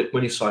Nordic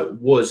money site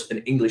was an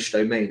English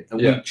domain,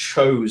 and we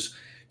chose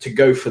to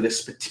go for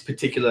this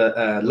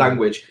particular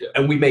language,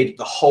 and we made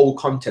the whole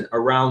content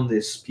around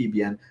this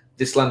PBN,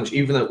 this language,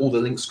 even though all the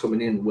links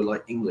coming in were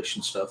like English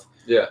and stuff.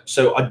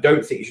 So I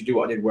don't think you should do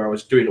what I did, where I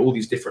was doing all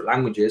these different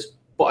languages,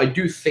 but I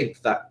do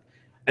think that,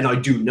 and I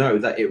do know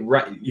that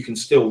you can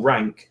still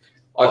rank.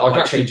 I can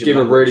actually give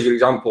a really good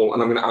example,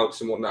 and I'm going to out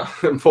someone now,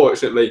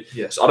 unfortunately.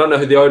 So I don't know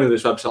who the owner of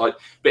this website,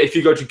 but if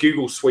you go to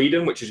Google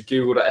Sweden, which is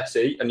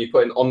google.se, and you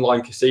put in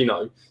online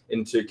casino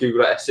into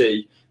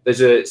google.se,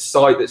 there's a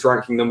site that's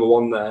ranking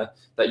 #1 there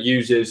that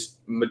uses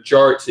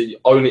majority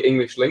only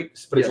English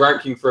links, but it's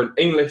ranking for an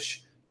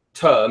English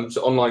term,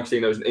 so online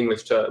casino is an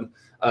English term,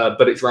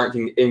 but it's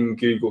ranking in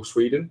Google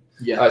Sweden.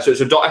 So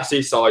it's a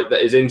 .se site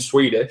that is in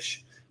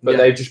Swedish, but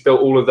they've just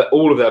built all of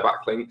their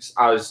backlinks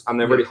and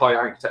they're really high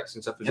anchor text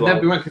and stuff as well. And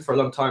they've been ranking for a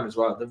long time as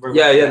well. They've been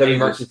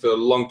ranking for a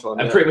long time.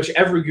 And pretty much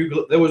every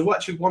Google, there was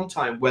actually one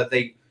time where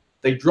they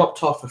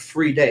dropped off for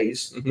 3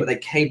 days, but they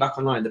came back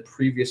online in the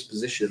previous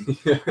position.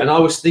 And I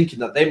was thinking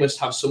that they must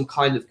have some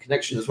kind of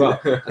connection as well.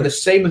 And the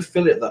same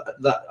affiliate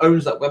that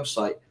owns that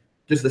website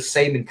does the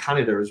same in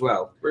Canada as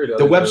well. Really?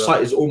 The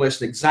website is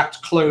almost an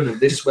exact clone of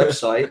this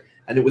website,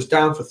 and it was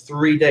down for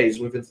 3 days.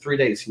 And within 3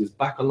 days, he was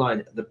back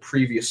online at the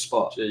previous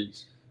spot.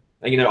 Jeez.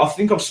 And I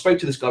think I've spoke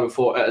to this guy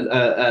before at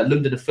a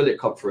London affiliate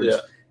conference,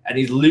 and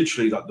he's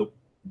literally like the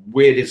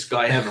weirdest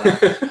guy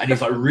ever. And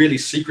he's like really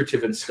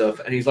secretive and stuff.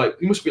 And he's like,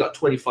 he must be like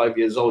 25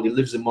 years old. He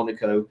lives in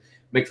Monaco,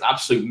 makes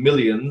absolute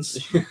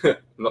millions. I'm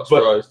not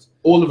surprised.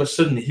 All of a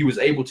sudden, he was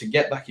able to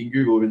get back in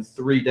Google in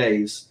 3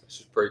 days.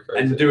 This is pretty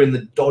crazy. And doing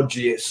the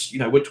dodgiest,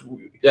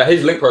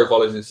 his link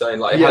profile is insane.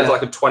 Like, it has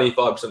like a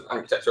 25%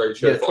 anchor text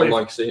ratio for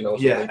online casino or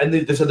something. And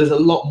there's a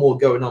lot more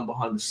going on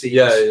behind the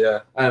scenes.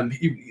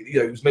 He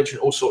was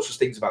mentioning all sorts of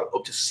things about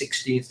up to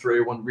 16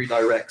 301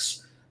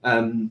 redirects.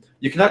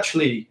 You can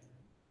actually,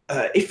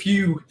 if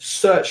you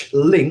search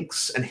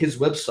links and his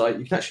website,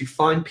 you can actually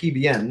find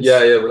PBNs.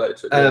 Related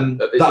to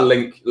it. It's a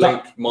link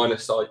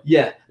minus site.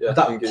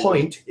 That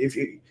point, if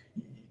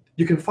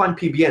you can find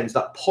PBNs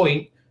that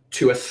point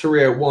to a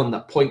 301,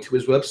 that point to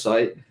his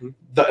website.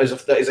 That is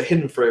a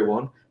hidden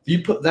 301. If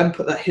you put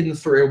that hidden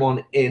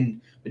 301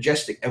 in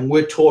majestic, and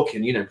we're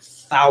talking, you know,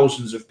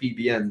 thousands of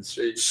PBNs,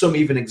 Jeez. some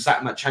even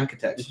exact match anchor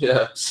text.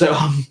 Yeah. So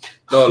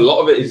no, a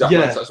lot of it is that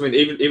yeah. much. I mean,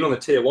 even on the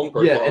tier 1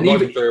 profile, yeah, and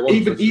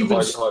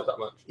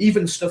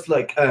even stuff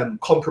like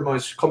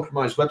compromised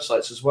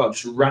websites as well,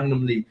 just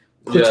randomly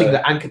putting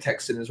the anchor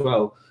text in as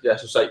well. Yeah,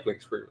 so safe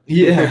links pretty much.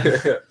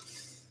 Yeah.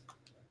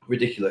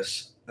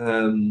 Ridiculous.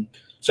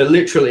 So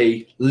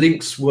literally,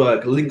 links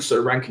work. Links are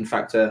a ranking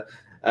factor.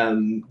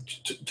 To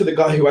the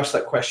guy who asked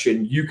that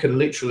question, you can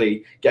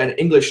literally get an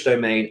English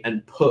domain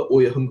and put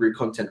all your Hungary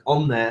content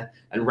on there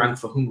and rank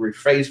for Hungary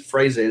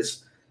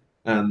phrases.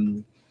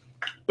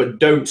 But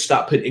don't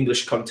start putting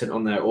English content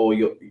on there,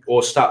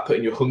 or start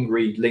putting your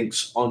Hungary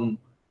links on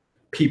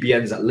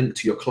PBNs that link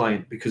to your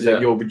client, because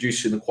then you're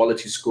reducing the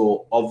quality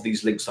score of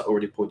these links that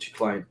already point to your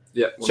client.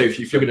 Yeah. So if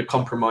you're going to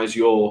compromise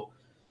your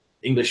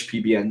English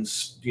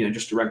PBNs, you know,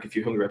 just to rank a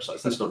few Hungary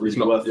websites, that's not really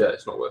worth it. Yeah,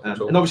 it's not worth it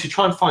at all. And obviously,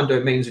 try and find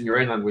domains in your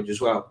own language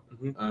as well.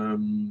 I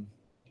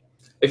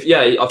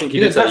think you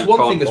did say that's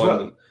one thing as well.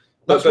 Them.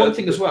 That's one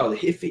thing as well. And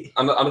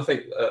I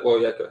think, go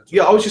ahead.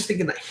 Yeah, I was just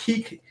thinking that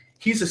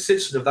he's a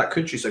citizen of that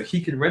country, so he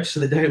can register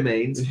the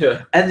domains.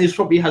 Yeah. And this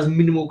probably has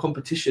minimal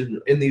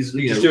competition in these.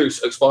 You just do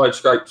expired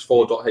scrapes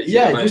for .ht.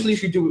 Yeah, just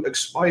literally do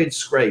expired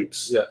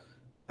scrapes. Yeah.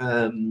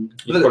 You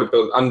probably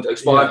build, and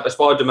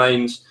expired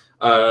domains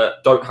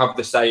don't have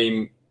the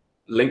same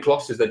link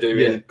loss as they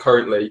do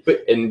currently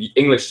in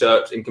English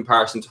search in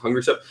comparison to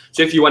Hungary search.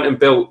 So if you went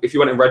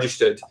and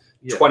registered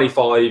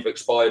 25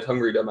 expired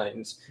Hungary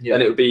domains,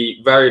 then it would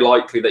be very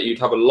likely that you'd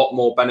have a lot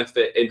more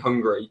benefit in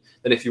Hungary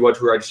than if you were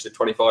to register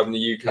 25 in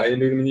the UK and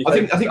do them in the UK. I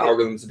think the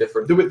algorithms are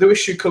different. The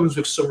issue comes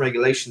with some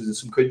regulations in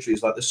some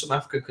countries, like there's some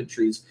African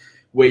countries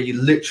where you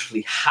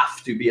literally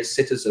have to be a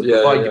citizen,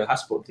 provide your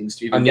passport things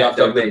to even and you have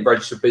to have a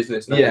registered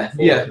business now. And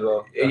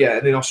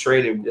in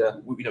Australia,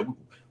 you know,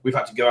 we've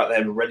had to go out there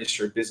and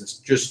register a business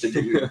just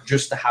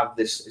to have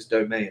this as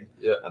domain.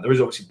 Yeah. And there is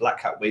obviously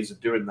black hat ways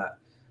of doing that,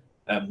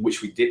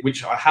 which we did,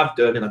 which I have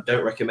done, and I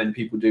don't recommend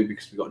people do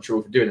because we got in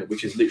trouble for doing it,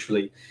 which is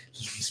literally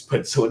just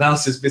put someone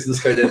else's business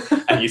code in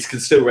and you can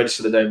still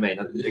register the domain.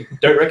 I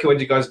don't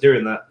recommend you guys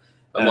doing that.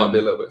 That might be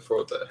a little bit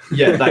fraud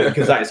there.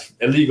 Because that is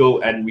illegal,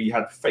 and we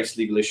had faced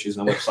legal issues,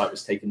 and our website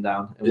was taken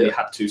down, and we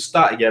had to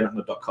start again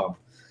at .com.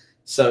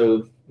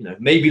 So, you know,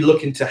 maybe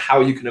look into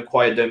how you can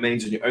acquire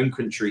domains in your own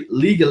country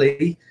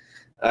legally,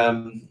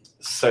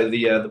 so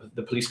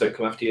the police don't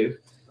come after you.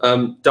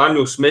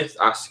 Daniel Smith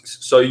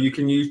asks, so you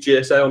can use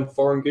GSA on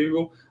foreign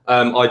Google?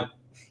 I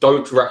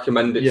don't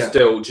recommend it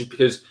still, just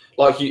because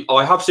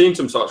I have seen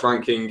some sites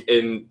ranking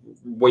in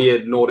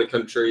weird Nordic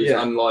countries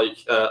and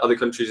other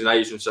countries in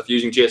Asia and stuff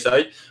using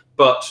GSA,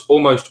 but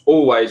almost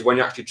always when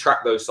you actually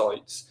track those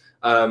sites,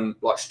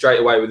 straight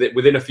away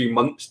within a few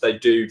months, they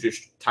do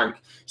just tank.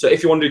 So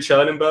if you want to do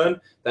churn and burn,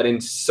 then in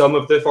some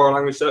of the foreign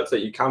language search that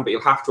you can, but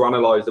you'll have to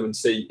analyze them and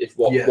see if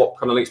what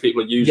kind of links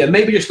people are using. Yeah,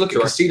 maybe just look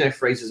at casino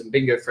phrases and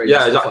bingo phrases.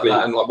 Yeah, exactly,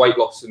 and weight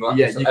loss and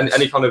and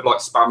any kind of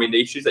spammy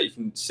niches that you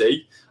can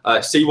see.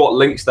 See what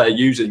links they're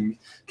using,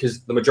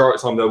 because the majority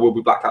of the time there will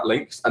be black hat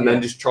links, and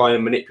then just try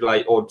and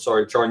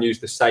try and use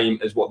the same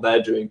as what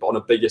they're doing, but on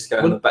a bigger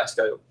scale and a better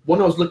scale.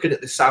 When I was looking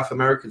at the South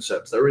American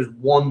SERPs, there is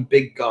one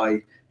big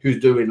guy who's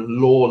doing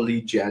law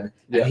lead gen,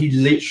 and he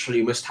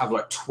literally must have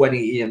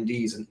 20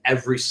 EMDs in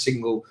every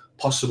single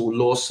possible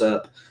law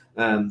SERP.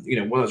 You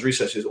know, one of those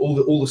researchers, all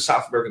the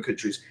South American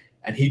countries,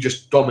 and he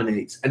just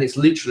dominates, and it's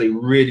literally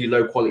really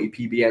low quality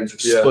PBNs with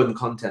spun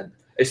content.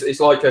 It's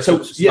like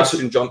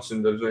Sebastian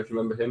Johnson. I don't know if you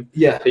remember him.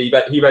 Yeah, he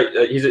wasn't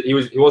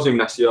even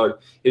an SEO.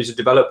 He was a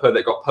developer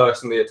that got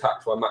personally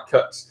attacked by Matt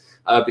Cutts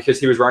because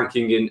he was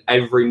ranking in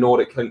every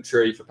Nordic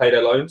country for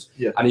payday loans.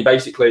 Yeah, and he'd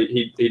make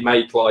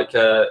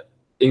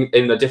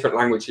in a different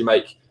language, you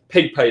make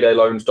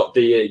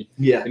pigpaydayloans.de.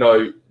 Yeah, you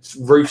know,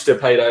 rooster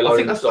payday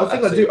loans. I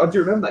think I do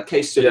remember that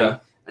case study. Yeah.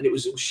 And it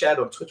was shared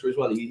on Twitter as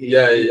well.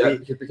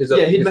 Because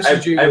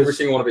every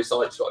single one of his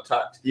sites got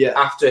attacked. Yeah,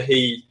 after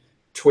he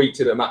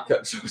tweeted at Matt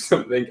Cutts or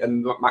something,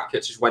 and Matt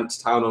Cutts just went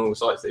to town on all the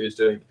sites that he was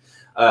doing,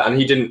 and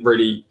he didn't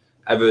really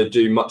ever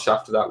do much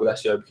after that with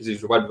SEO because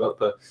he's a web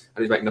developer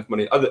and he's making enough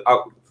money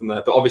out from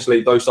there. But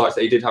obviously, those sites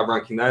that he did have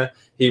ranking there,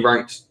 he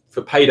ranked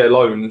for payday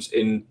loans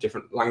in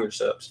different language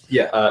SERPs.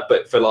 Yeah.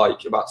 But for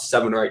about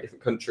 7 or 8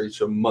 different countries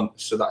for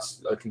months, so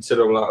that's a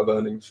considerable amount of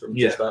earnings from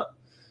just that.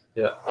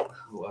 Yeah.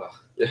 Wow.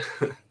 Yeah.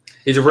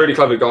 He's a really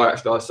clever guy,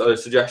 actually. So I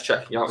suggest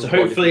checking out. So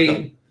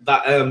hopefully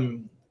that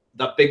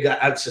big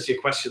answers your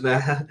question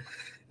there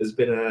has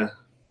been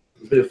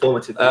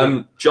informative.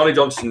 Johnny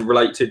Johnson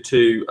related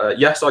to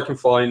yes, I can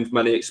find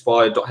many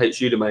expired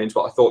 .hu domains,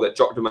 but I thought that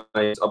 .joc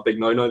domains are big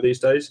no-no these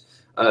days.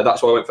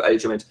 That's why I went for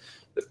H domains.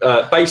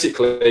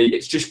 Basically,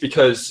 it's just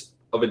because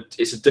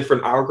it's a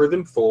different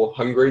algorithm for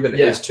Hungary than it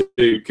is to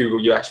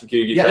Google US and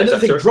Google UK. Yeah, another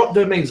thing, drop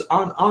domains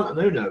aren't a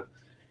no-no.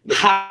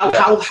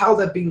 How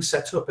they're being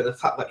set up, and the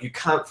fact that you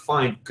can't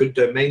find good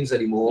domains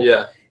anymore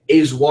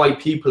is why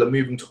people are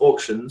moving to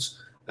auctions,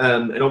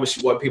 and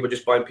obviously why people are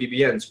just buying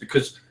PBNs,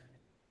 because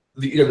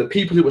the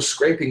people who are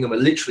scraping them are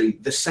literally,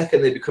 the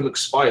second they become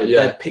expired,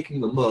 they're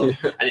picking them up,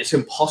 and it's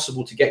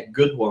impossible to get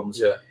good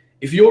ones.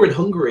 if you're in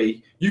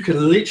Hungary, you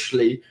can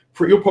literally,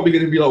 you're probably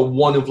going to be like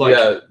one of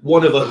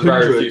 100.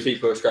 Very few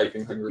people are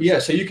scraping Hungary. Yeah,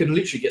 so you can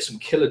literally get some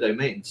killer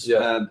domains.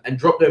 Yeah. And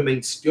drop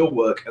domains still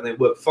work, and they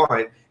work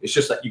fine. It's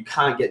just that you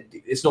can't get.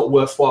 It's not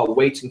worthwhile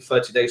waiting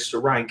 30 days to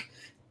rank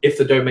if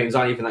the domains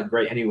aren't even that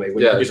great anyway.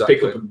 When you just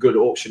pick up a good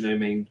auction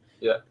domain.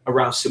 Yeah.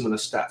 Around similar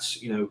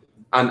stats, you know.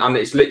 And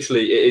it's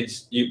literally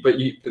but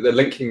the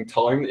linking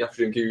time that you have to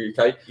do in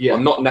Google UK. Yeah.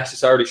 I'm not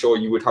necessarily sure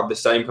you would have the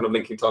same kind of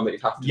linking time that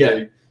you'd have to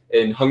do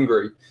in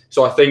Hungary.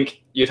 So I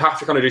think you'd have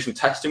to kind of do some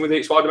testing with the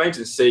expired domains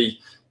and see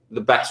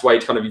the best way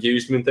to kind of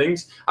use them and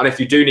things. And if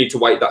you do need to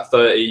wait that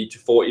 30 to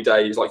 40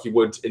 days, like you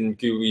would in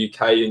Google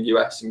UK and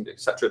US and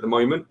etc. at the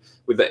moment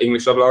with the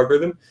English level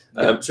algorithm,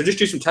 so just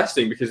do some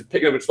testing, because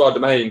picking up an expired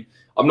domain,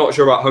 I'm not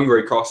sure about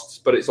Hungary costs,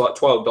 but it's like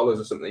 $12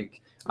 or something.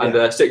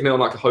 And sticking it on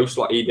like a host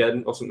like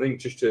EDN or something,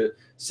 just to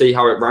see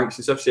how it ranks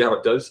and stuff, see how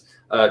it does.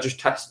 Just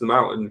test them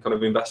out and kind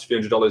of invest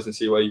 $300 and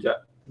see where you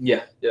get.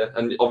 Yeah.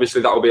 And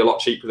obviously that will be a lot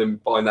cheaper than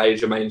buying the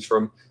Asia domains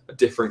from a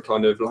different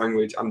kind of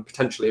language, and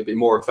potentially it'd be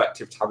more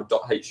effective to have a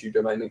 .hu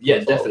domain. Yeah,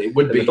 definitely. It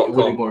would be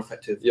more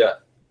effective. Yeah.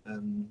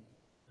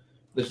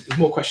 There's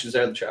more questions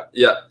there in the chat.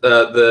 Yeah.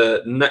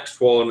 The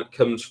next one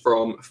comes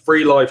from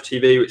Free Live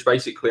TV, which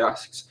basically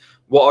asks,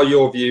 what are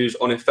your views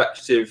on the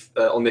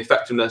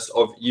effectiveness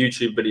of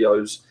YouTube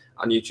videos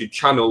and YouTube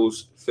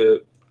channels for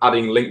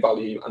adding link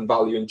value and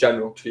value in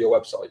general to your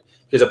website?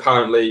 Because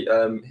apparently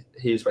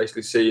he's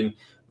basically seen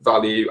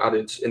value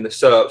added in the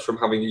search from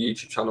having a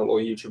YouTube channel or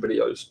YouTube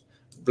videos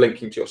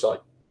linking to your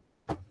site.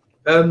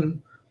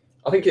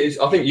 I think it is.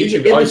 I think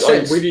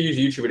YouTube. We do use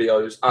YouTube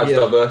videos as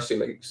diversity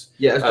links.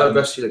 Yeah, as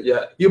diversity links.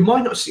 Yeah, you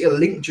might not see a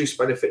link juice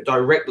benefit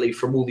directly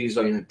from all these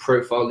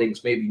profile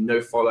links, maybe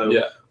no follow,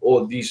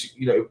 or these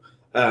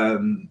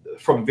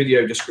from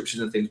video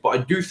descriptions and things. But I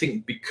do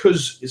think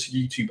because it's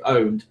YouTube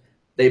owned,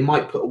 they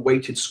might put a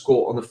weighted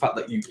score on the fact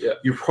that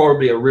you're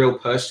probably a real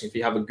person if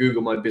you have a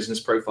Google My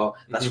Business profile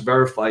that's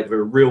verified with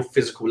a real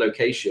physical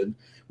location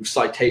with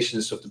citations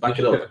and stuff to back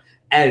it up.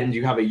 And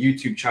you have a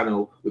YouTube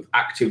channel with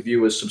active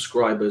viewers,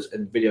 subscribers,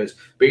 and videos.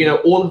 But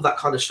all of that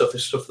kind of stuff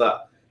is stuff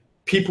that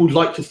people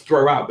like to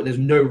throw out, but there's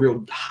no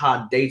real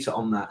hard data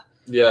on that.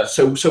 Yeah.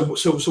 So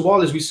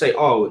while as we say,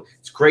 oh,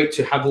 it's great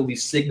to have all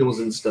these signals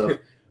and stuff,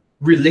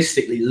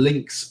 realistically,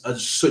 links are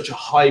such a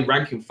high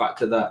ranking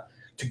factor that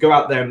to go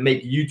out there and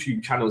make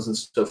YouTube channels and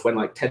stuff when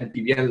like 10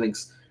 PBN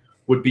links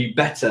would be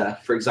better,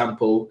 for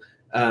example.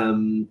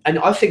 And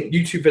I think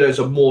YouTube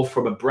videos are more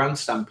from a brand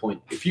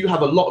standpoint. If you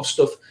have a lot of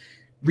stuff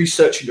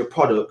researching your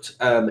product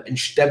and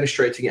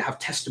demonstrating it, have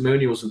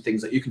testimonials and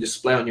things that you can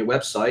display on your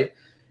website,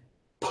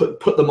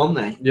 put them on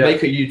there.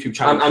 Make a YouTube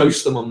channel, and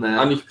post them on there.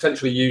 And you can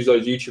potentially use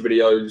those YouTube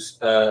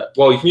videos.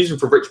 Well, you can use them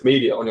for rich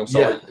media on your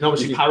site. Yeah, and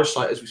obviously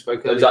Parasite, as we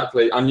spoke earlier.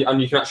 Exactly, and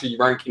you can actually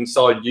rank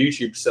inside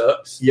YouTube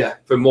search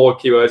for more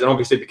keywords. And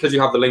obviously, because you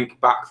have the link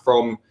back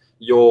from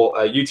your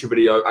YouTube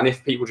video, and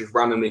if people just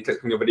randomly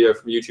click on your video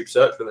from YouTube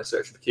search when they're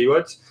searching for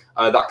keywords,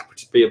 that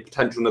could be a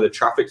potential another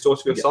traffic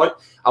source for your site.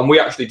 And we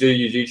actually do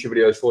use YouTube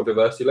videos for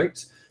diversity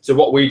links. So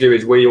what we do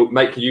is we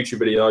make a YouTube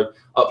video,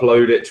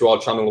 upload it to our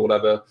channel or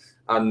whatever,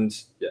 and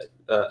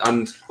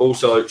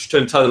also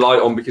turn the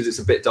light on because it's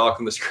a bit dark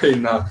on the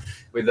screen now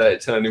with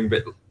it turning a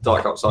bit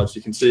dark outside, so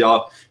you can see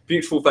our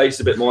beautiful face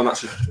a bit more, and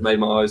that's just made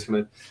my eyes kind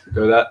of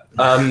go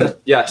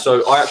there.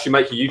 So I actually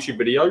make a YouTube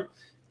video.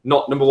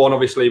 Not number one,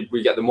 obviously,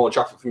 we get the more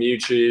traffic from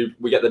YouTube.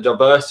 We get the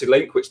diversity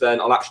link, which then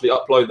I'll actually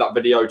upload that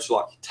video to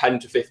like 10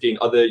 to 15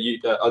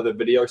 other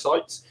video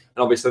sites.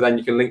 And obviously then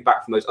you can link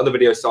back from those other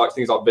video sites,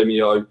 things like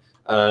Vimeo,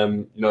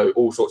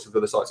 all sorts of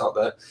other sites out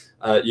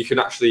there. You can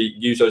actually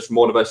use those for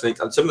more diversity links,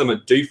 and some of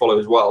them do follow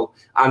as well.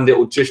 And it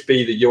will just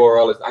be the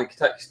URL as anchor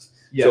text.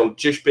 So it'll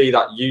just be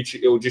that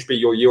YouTube. It will just be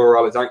your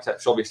URL as anchor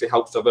text, which obviously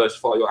helps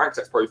diversify your anchor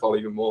text profile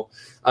even more,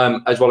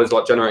 as well as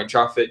like generating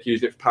traffic,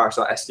 using it for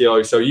Parasite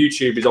SEO. So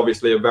YouTube is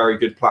obviously a very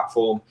good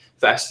platform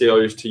for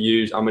SEOs to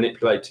use and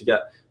manipulate to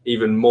get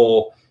even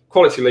more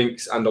quality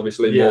links and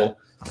obviously more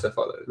stuff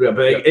like that. Yeah,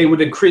 but it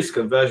would increase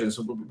conversions.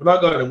 So when I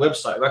go on a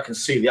website and I can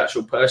see the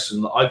actual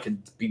person that I could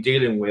be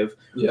dealing with,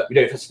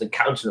 if it's an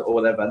accountant or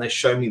whatever, and they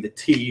show me the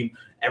team,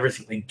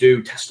 everything they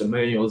do,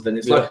 testimonials, then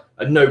it's like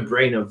a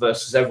no-brainer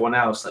versus everyone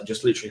else that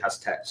just literally has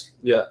text.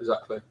 Yeah,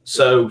 exactly.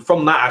 So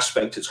from that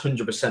aspect, it's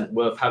 100%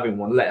 worth having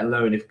one, let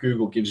alone if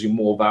Google gives you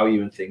more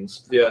value and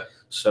things. Yeah.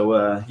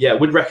 So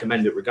we'd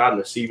recommend it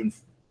regardless, even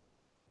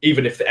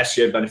if the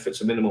SEO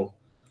benefits are minimal.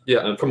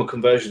 Yeah. From a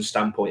conversion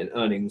standpoint and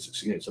earnings,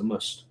 it's a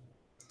must.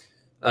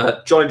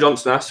 Johnny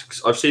Johnson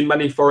asks, I've seen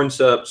many foreign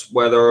SERPs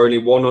where there are only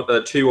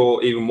one, two,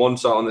 or even one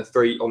site on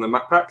the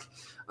map pack.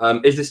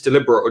 Is this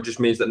deliberate, or just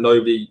means that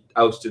nobody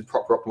else did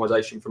proper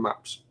optimization for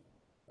maps?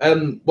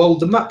 Well,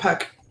 the map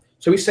pack.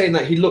 So he's saying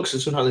that he looks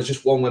and sometimes there's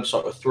just one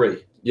website or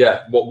three.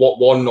 Yeah, what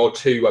one or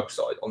two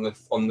website on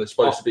the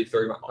supposed to be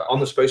three map pack? On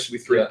the supposed to be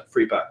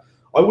three pack.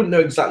 I wouldn't know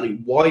exactly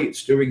why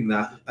it's doing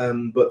that.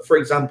 But for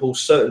example,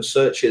 certain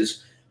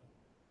searches,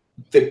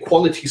 the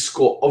quality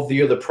score of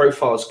the other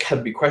profiles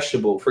can be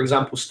questionable. For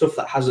example, stuff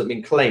that hasn't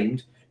been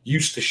claimed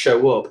used to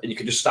show up and you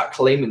could just start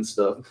claiming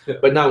stuff.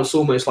 But now it's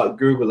almost like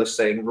Google is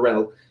saying,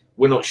 well,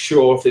 we're not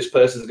sure if this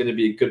person is going to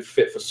be a good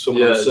fit for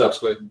someone else.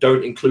 Exactly.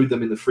 Don't include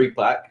them in the free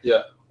pack.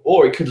 Yeah.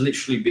 Or it could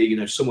literally be, you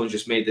know, someone's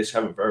just made this,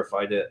 haven't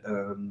verified it.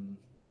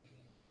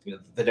 You know,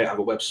 they don't have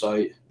a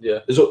website. Yeah.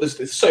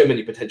 There's so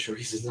many potential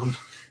reasons. I'm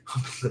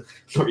not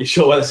really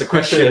sure why that's a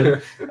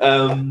question.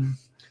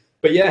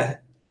 But yeah,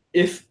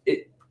 if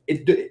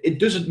it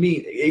doesn't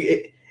mean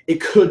it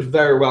could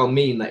very well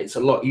mean that it's a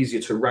lot easier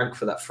to rank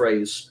for that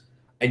phrase,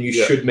 and you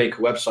should make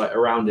a website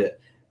around it.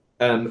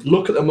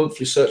 Look at the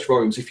monthly search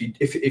volumes. If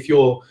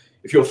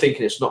you're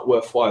thinking it's not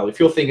worthwhile, if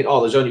you're thinking,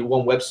 oh, there's only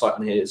one website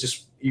on here, is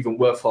this even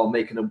worthwhile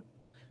making a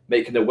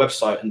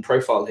website and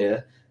profile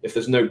here? If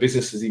there's no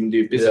businesses even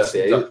do business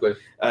here, exactly.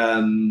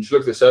 Just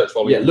look at the search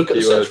volumes. Yeah, look at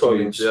the search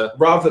volumes.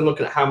 Rather than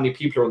looking at how many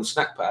people are on the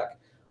snack pack,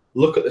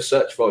 look at the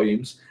search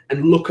volumes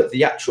and look at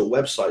the actual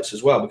websites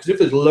as well. Because if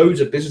there's loads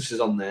of businesses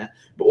on there,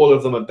 but all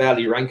of them are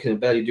barely ranking and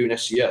barely doing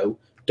SEO,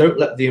 don't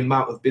let the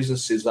amount of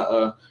businesses that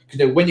are, because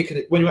you know, when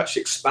you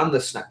actually expand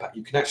the snack pack,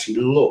 you can actually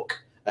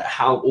look at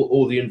how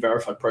all the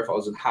unverified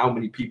profiles and how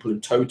many people in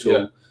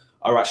total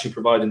are actually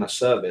providing that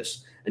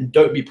service. And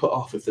don't be put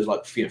off if there's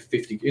like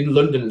 50 in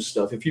London and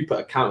stuff. If you put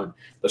accountant,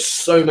 there's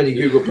so many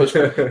Google Plus.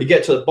 You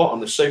get to the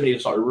bottom, there's so many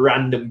just like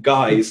random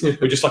guys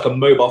with just like a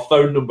mobile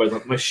phone number,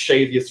 like the most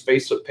shadiest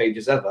Facebook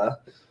pages ever.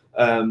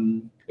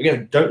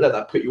 Again, don't let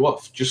that put you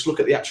off. Just look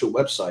at the actual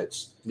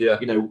websites. Yeah,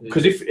 you know,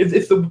 because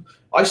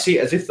I see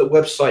it as if the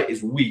website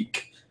is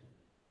weak,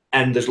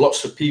 and there's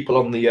lots of people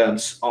on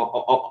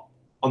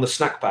the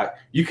snack pack,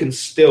 you can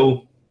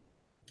still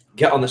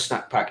get on the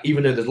snack pack,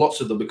 even though there's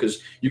lots of them,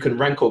 because you can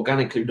rank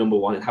organically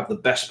 #1 and have the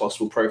best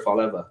possible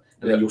profile ever.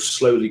 And then you'll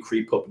slowly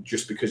creep up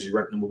just because you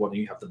rank #1 and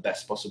you have the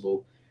best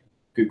possible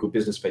Google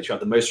business page. You have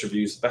the most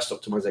reviews, the best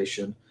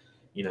optimization,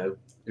 you know.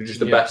 You're just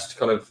the best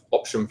kind of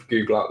option for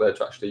Google out there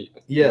to actually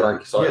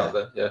rank a site out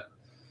there.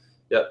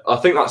 Yeah. I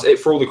think that's it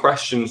for all the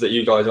questions that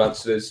you guys have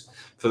answered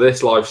for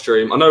this live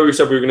stream. I know we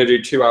said we were going to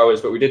do 2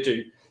 hours, but we did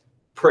do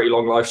pretty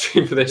long live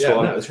stream for this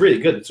one. No, it's really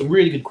good. Some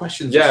really good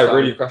questions. Yeah,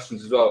 really good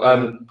questions as well.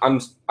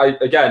 And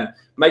again,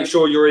 make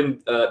sure you're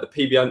in the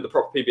PBN, the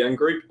proper PBN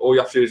group. All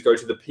you have to do is go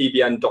to the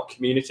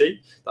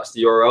pbn.community. That's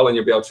the URL, and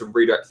you'll be able to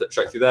redirect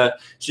straight through there.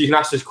 So you can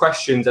ask us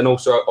questions and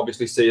also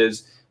obviously see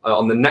us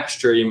on the next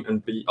stream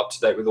and be up to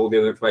date with all the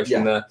other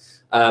information there.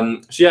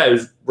 So yeah, it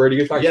was really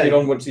good. Thanks for being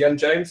on once again,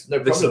 James. No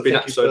problem. This has been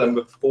episode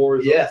number 4.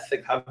 I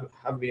think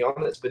having me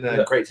on. It's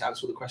been great to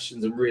answer all the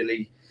questions and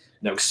really,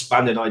 you know,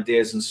 expanding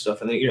ideas and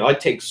stuff. And you know, I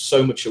take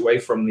so much away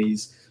from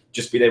these,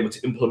 just being able to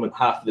implement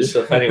half of this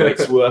stuff anyway.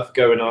 It's worth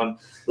going on,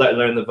 let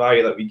alone the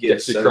value that we get.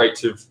 Yes, the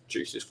creative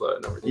juices flow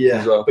and everything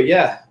as well. But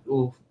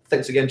well,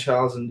 thanks again,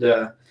 Charles, and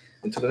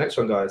until the next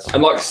one, guys.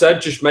 And like I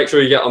said, just make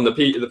sure you get on the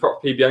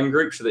proper PBN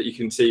group so that you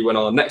can see when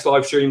our next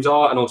live streams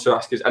are, and also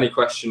ask us any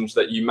questions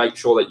that you make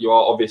sure that you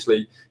are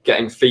obviously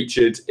getting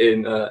featured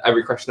in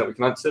every question that we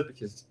can answer,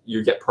 because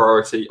you get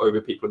priority over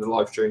people in the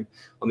live stream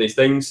on these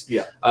things.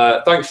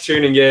 Thanks for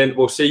tuning in.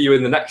 We'll see you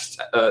in the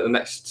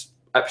next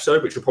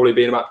episode, which will probably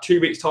be in about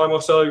 2 weeks' time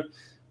or so.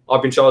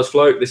 I've been Charles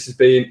Floate. This has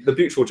been the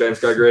beautiful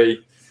James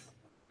Gregory.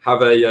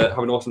 Have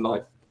an awesome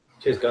night.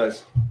 Cheers,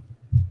 guys.